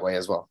with you that way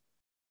as well.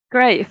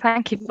 Great,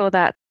 thank you for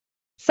that.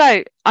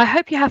 So I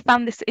hope you have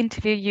found this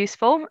interview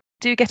useful.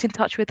 Do get in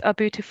touch with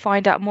Abu to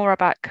find out more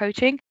about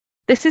coaching.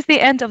 This is the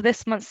end of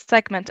this month's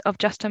segment of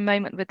Just a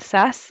Moment with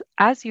SAS.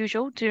 As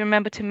usual, do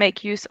remember to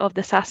make use of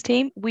the SAS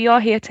team. We are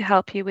here to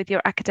help you with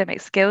your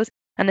academic skills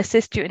and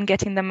assist you in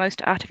getting the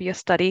most out of your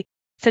study.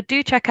 So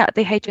do check out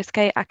the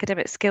HSK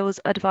Academic Skills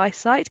Advice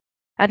site.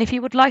 And if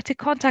you would like to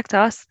contact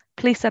us,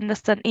 please send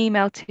us an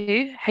email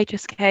to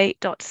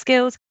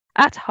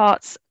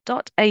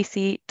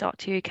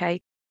hsk.skills@hearts.ac.uk.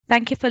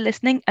 Thank you for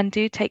listening, and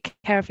do take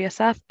care of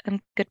yourself, and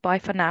goodbye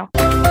for now.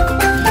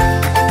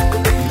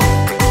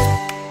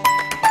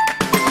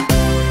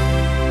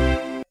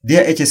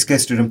 Dear HSK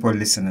Student Pod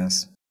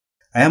listeners,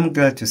 I am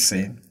glad to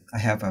say I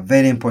have a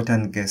very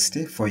important guest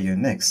for you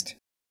next,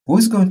 who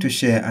is going to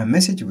share a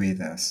message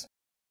with us.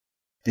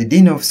 The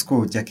Dean of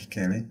School, Jackie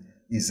Kelly,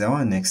 is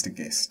our next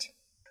guest.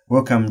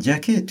 Welcome,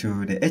 Jackie,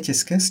 to the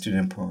HSK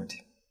Student Pod.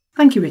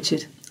 Thank you,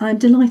 Richard. I'm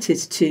delighted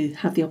to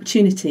have the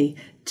opportunity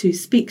to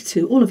speak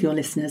to all of your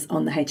listeners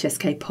on the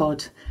HSK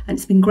Pod, and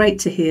it's been great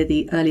to hear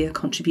the earlier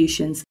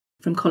contributions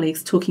from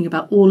colleagues talking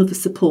about all of the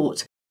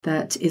support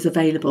that is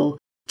available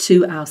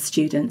to our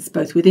students,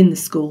 both within the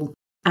school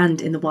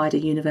and in the wider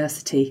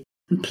university.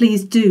 And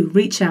please do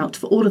reach out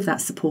for all of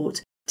that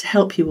support to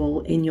help you all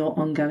in your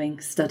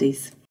ongoing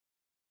studies.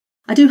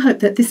 I do hope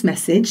that this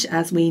message,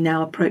 as we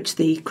now approach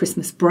the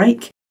Christmas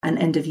break and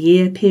end of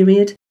year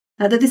period,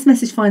 that this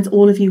message finds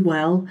all of you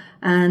well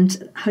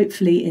and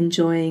hopefully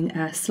enjoying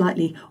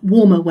slightly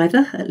warmer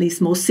weather, at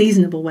least more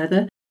seasonable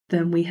weather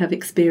than we have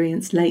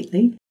experienced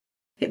lately.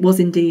 It was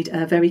indeed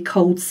a very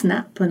cold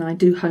snap, and I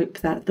do hope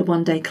that the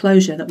one-day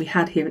closure that we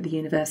had here at the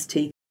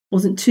university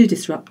wasn't too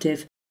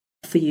disruptive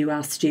for you,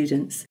 our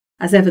students.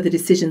 As ever, the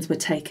decisions were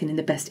taken in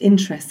the best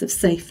interests of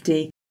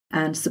safety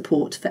and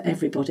support for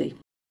everybody.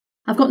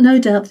 I've got no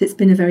doubt that it's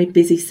been a very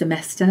busy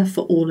semester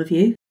for all of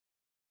you,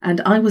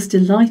 and I was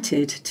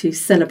delighted to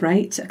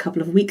celebrate a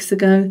couple of weeks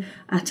ago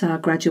at our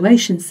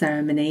graduation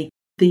ceremony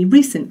the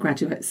recent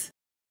graduates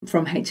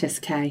from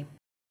HSK.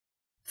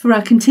 For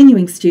our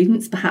continuing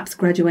students, perhaps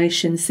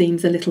graduation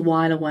seems a little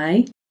while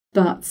away,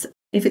 but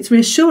if it's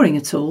reassuring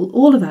at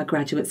all of our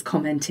graduates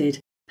commented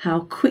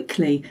how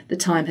quickly the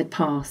time had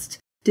passed,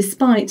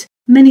 despite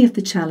many of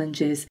the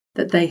challenges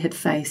that they had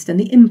faced and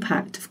the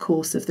impact, of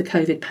course, of the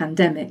COVID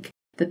pandemic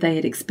that they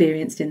had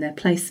experienced in their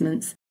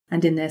placements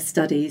and in their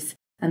studies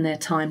and their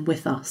time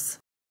with us.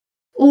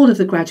 All of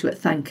the graduate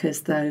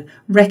thankers, though,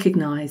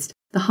 recognised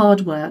the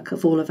hard work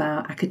of all of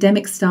our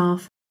academic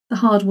staff, the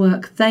hard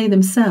work they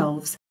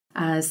themselves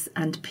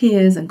and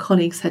peers and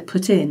colleagues had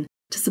put in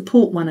to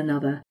support one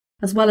another,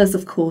 as well as,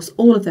 of course,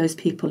 all of those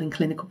people in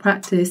clinical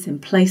practice, in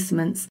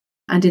placements,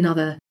 and in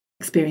other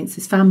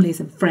experiences, families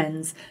and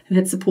friends who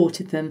had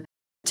supported them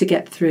to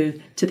get through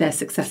to their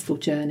successful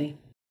journey.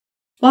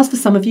 Whilst for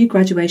some of you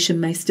graduation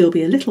may still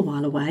be a little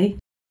while away,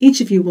 each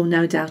of you will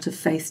no doubt have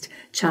faced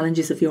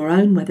challenges of your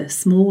own, whether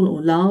small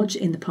or large,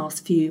 in the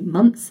past few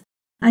months,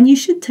 and you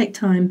should take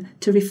time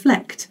to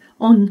reflect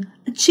on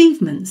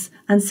achievements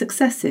and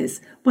successes,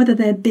 whether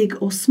they're big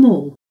or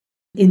small,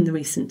 in the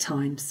recent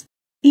times.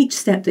 Each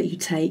step that you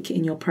take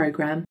in your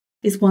programme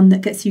is one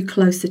that gets you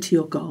closer to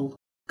your goal,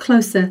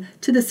 closer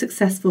to the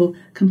successful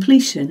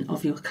completion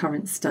of your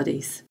current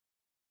studies.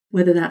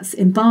 Whether that's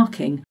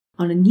embarking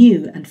on a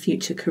new and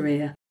future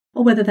career,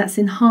 or whether that's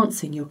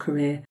enhancing your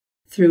career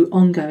through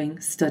ongoing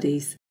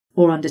studies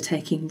or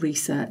undertaking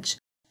research,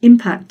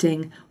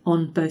 impacting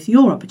on both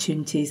your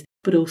opportunities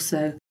but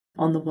also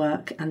on the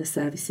work and the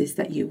services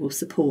that you will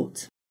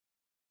support.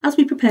 As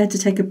we prepare to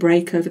take a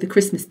break over the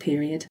Christmas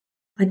period,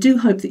 I do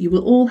hope that you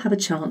will all have a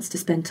chance to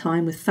spend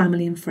time with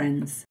family and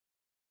friends.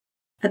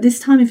 At this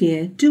time of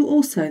year, do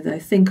also, though,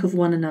 think of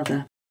one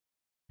another.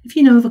 If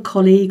you know of a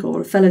colleague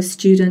or a fellow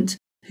student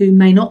who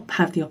may not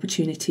have the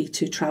opportunity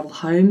to travel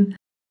home,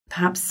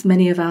 perhaps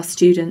many of our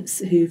students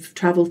who've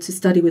travelled to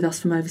study with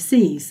us from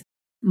overseas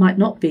might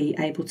not be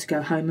able to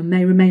go home and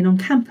may remain on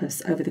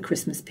campus over the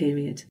Christmas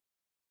period.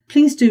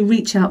 Please do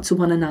reach out to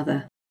one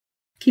another.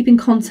 Keep in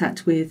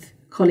contact with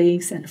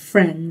colleagues and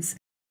friends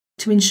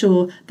to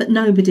ensure that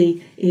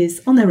nobody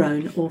is on their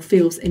own or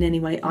feels in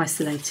any way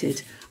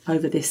isolated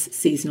over this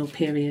seasonal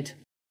period.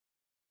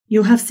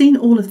 You'll have seen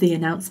all of the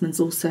announcements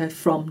also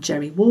from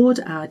Jerry Ward,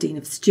 our Dean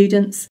of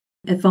Students,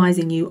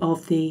 advising you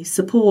of the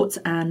support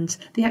and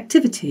the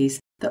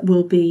activities that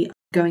will be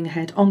going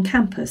ahead on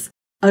campus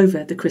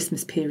over the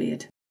Christmas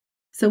period.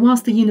 So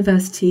whilst the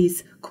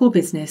university's core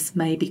business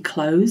may be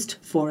closed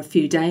for a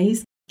few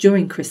days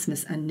during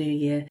Christmas and New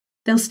Year,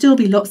 there'll still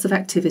be lots of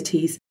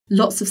activities,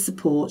 lots of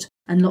support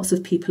and lots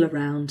of people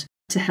around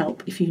to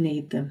help if you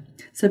need them.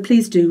 So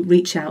please do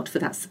reach out for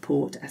that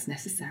support as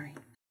necessary.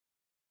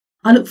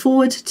 I look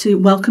forward to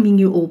welcoming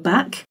you all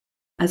back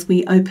as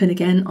we open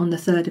again on the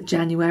 3rd of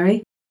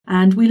January,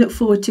 and we look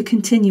forward to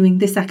continuing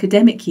this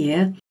academic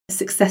year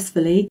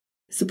successfully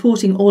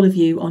supporting all of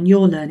you on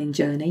your learning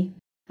journey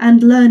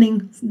and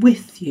learning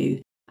with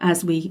you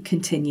as we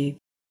continue.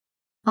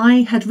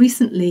 I had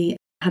recently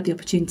had the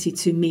opportunity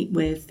to meet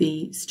with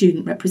the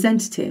student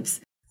representatives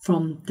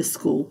from the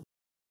school.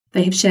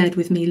 They have shared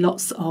with me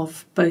lots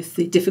of both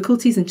the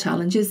difficulties and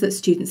challenges that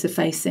students are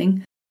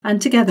facing,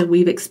 and together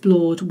we've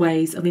explored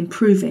ways of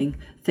improving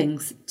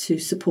things to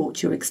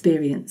support your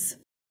experience.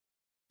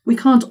 We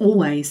can't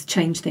always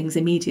change things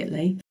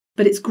immediately,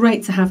 but it's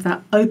great to have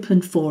that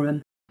open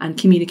forum and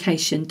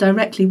communication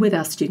directly with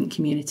our student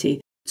community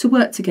to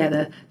work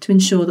together to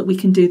ensure that we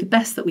can do the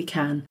best that we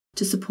can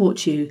to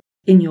support you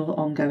in your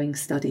ongoing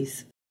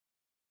studies.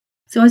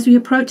 So as we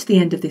approach the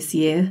end of this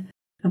year,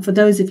 and for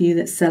those of you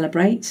that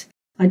celebrate,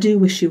 I do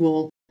wish you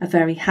all a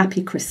very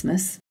happy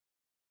Christmas.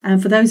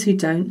 And for those who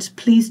don't,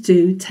 please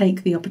do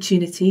take the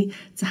opportunity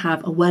to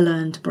have a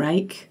well-earned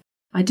break.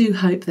 I do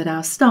hope that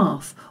our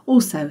staff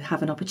also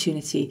have an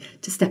opportunity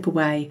to step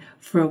away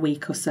for a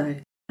week or so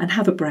and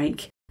have a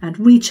break and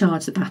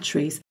recharge the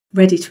batteries,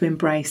 ready to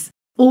embrace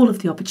all of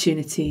the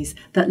opportunities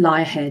that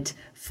lie ahead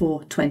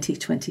for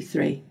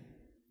 2023.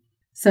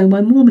 So my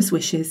warmest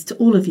wishes to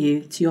all of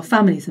you, to your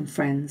families and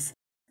friends,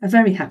 a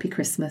very happy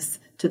Christmas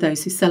to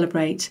those who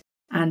celebrate,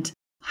 and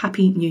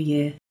Happy New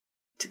Year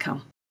to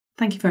come.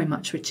 Thank you very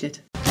much, Richard.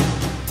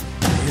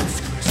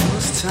 It's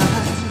Christmas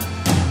time.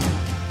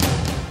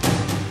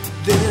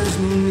 There's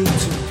no need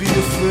to be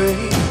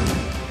afraid.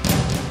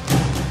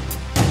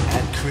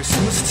 At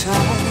Christmas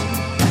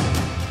time,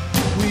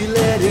 we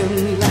let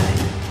in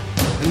light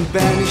and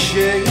banish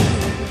shade.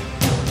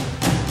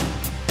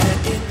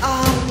 And in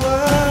our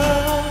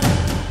world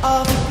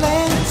of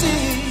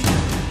plenty,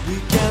 we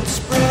can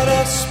spread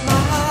a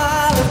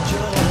smile of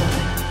joy.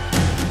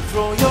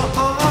 Throw your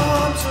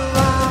arms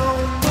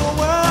around the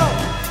world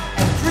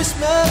at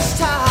Christmas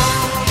time.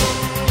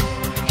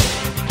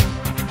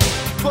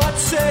 But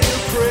say a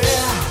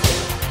prayer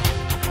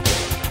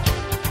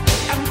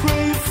and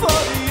pray for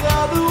the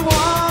other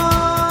one.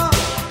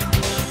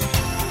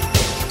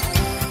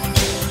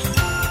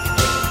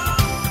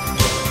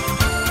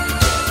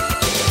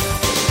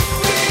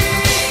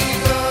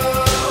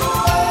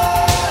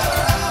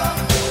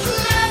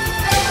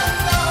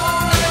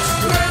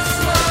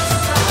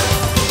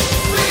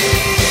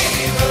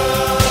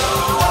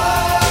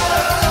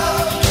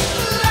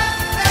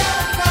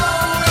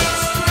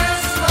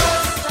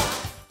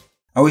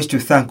 I wish to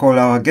thank all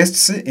our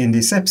guests in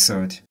this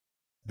episode.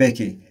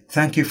 Becky,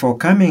 thank you for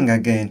coming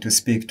again to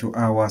speak to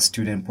our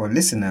student pod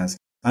listeners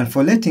and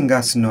for letting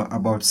us know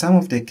about some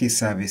of the key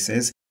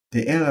services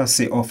the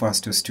LLC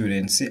offers to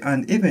students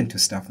and even to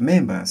staff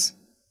members.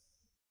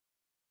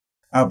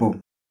 Abu,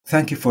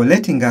 thank you for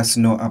letting us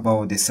know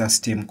about the SAS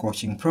Team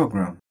Coaching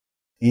Program.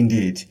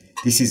 Indeed,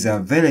 this is a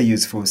very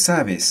useful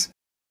service.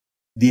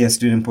 Dear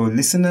student pod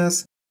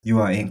listeners, you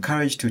are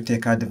encouraged to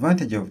take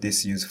advantage of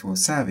this useful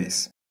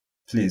service.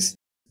 Please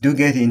do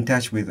get in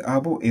touch with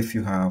Abu if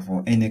you have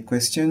any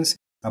questions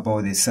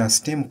about the SAS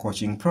Team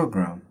Coaching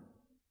Program.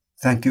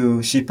 Thank you,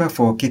 Shipa,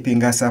 for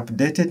keeping us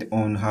updated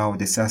on how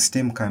the SAS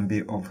Team can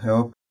be of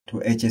help to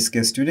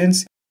HSK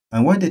students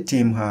and what the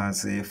team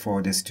has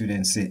for the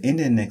students in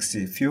the next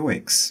few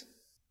weeks.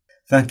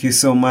 Thank you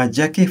so much,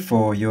 Jackie,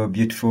 for your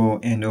beautiful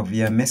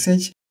end-of-year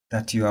message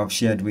that you have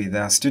shared with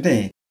us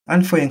today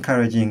and for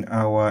encouraging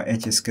our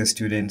HSK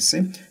students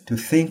to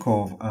think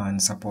of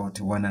and support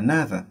one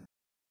another.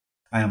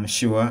 I am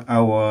sure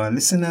our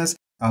listeners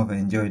have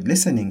enjoyed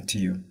listening to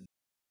you.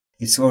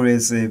 It's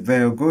always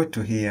very good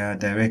to hear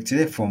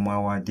directly from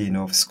our Dean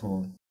of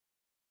School.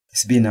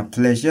 It's been a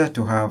pleasure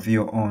to have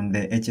you on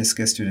the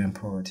HSK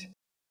Student Pod.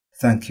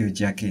 Thank you,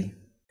 Jackie.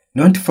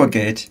 Don't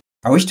forget,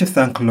 I wish to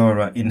thank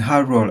Laura in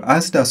her role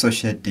as the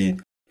Associate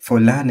Dean for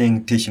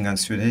Learning, Teaching and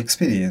Student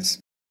Experience.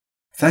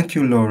 Thank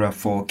you, Laura,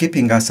 for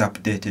keeping us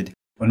updated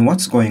on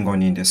what's going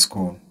on in the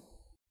school.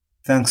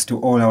 Thanks to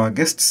all our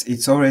guests,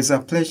 it's always a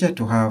pleasure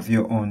to have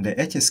you on the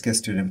HSK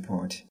Student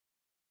Pod.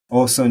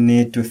 Also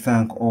need to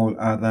thank all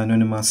other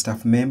anonymous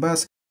staff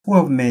members who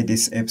have made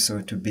this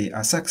episode to be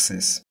a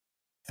success.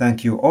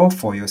 Thank you all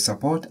for your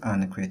support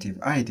and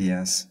creative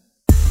ideas.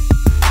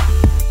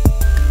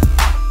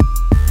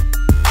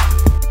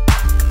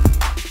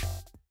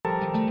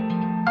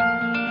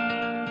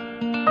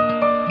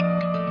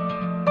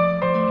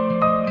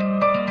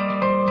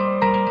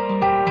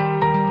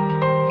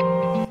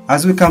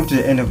 As we come to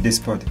the end of this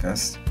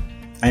podcast,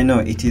 I know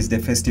it is the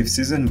festive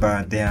season,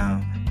 but there are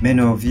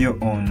many of you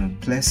on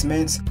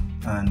placements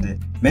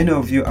and many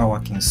of you are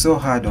working so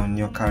hard on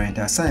your current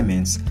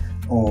assignments,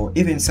 or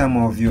even some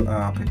of you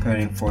are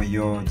preparing for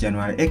your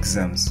January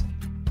exams.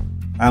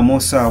 I'm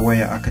also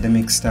aware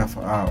academic staff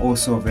are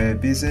also very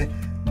busy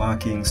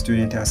marking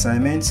student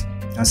assignments,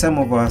 and some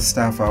of our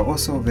staff are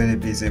also very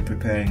busy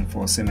preparing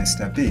for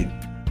semester B.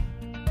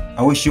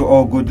 I wish you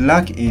all good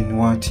luck in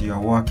what you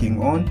are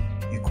working on.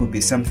 It could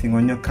be something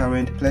on your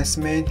current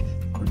placement,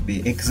 it could be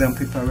exam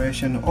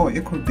preparation, or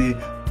it could be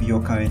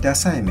your current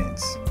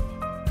assignments.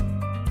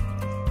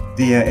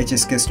 Dear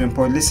HSK Student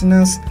Pod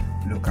listeners,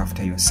 look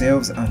after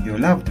yourselves and your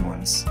loved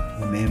ones.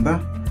 Remember,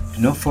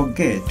 do not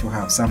forget to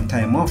have some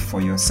time off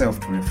for yourself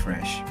to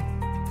refresh.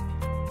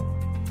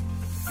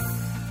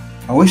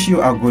 I wish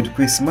you a good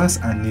Christmas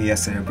and New Year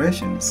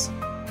celebrations.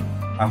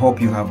 I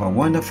hope you have a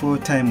wonderful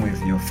time with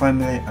your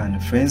family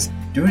and friends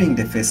during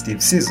the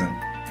festive season.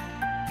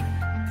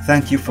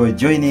 Thank you for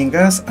joining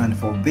us and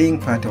for being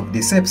part of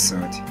this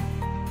episode.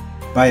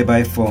 Bye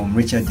bye from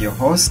Richard, your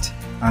host,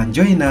 and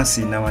join us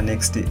in our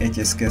next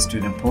HSK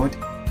Student Pod,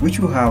 which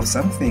will have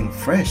something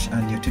fresh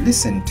and new to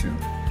listen to.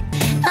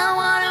 I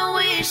wanna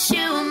wish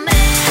you a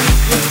Merry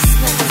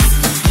Christmas.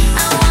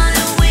 I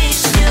wanna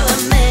wish you a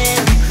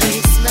Merry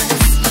Christmas.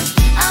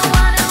 I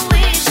wanna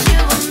wish you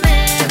a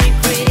Merry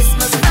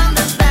Christmas from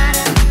the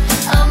bottom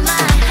of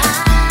my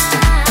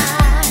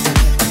heart.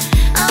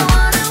 I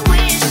wanna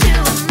wish you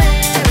a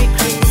Merry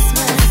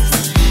Christmas.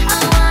 I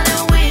wanna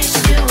wish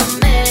you a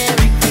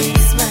Merry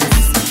Christmas.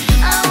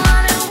 I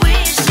wanna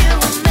wish you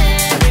a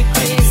Merry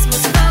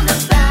Christmas from the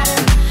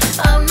bottom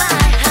of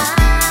my heart.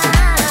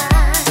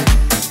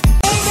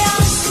 Baby,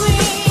 I'm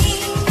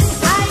screaming,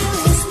 are you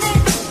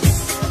listening?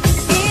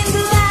 In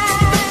the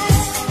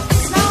light,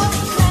 snow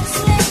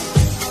crashing.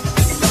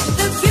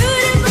 The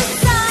beautiful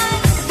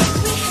sight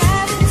we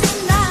have it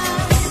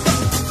tonight.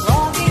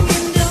 Walking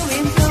in the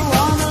winter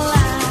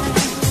wonderland.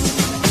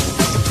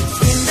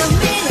 In the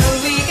middle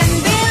we can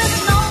build a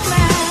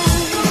snowman.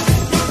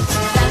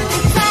 Then we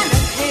plant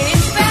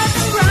his bed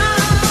and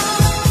ground.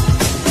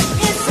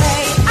 He say,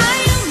 are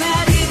you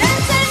ready? Then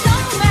say no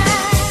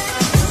man.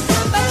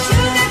 But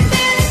you can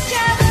feel each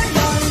other,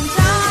 you're in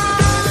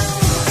town.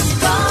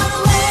 Gone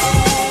away,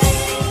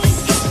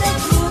 it's the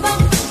Cuba.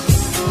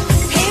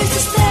 Here's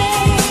to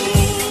stay,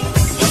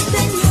 it's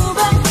the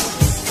Nuba.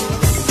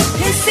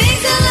 He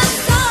sings a love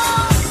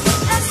song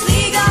as we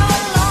go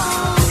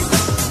along,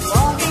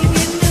 walking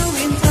in the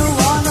winter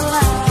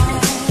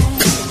wonderland.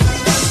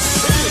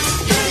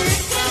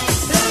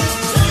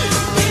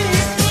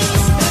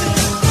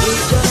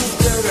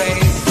 Just a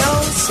radio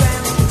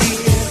sound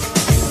dear,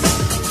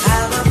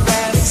 have a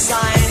very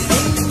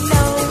signing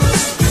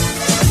nose.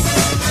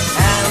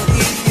 And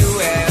if you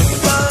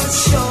ever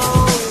show,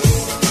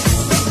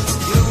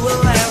 you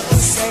will ever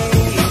say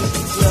it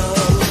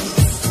close.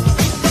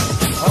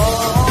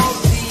 All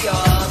the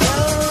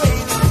other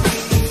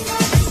enemies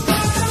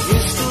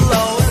used to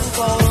lower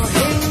for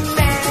him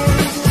men.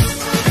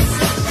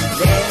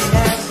 They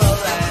never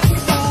let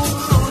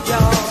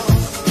Ujo,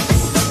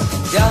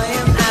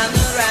 Giant and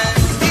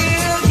Randy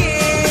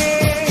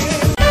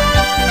again.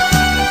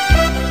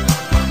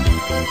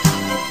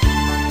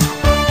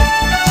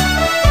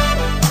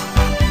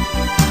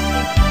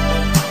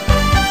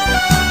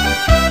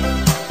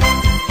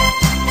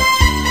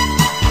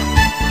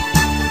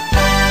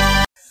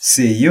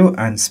 See you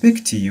and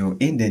speak to you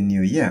in the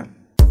new year.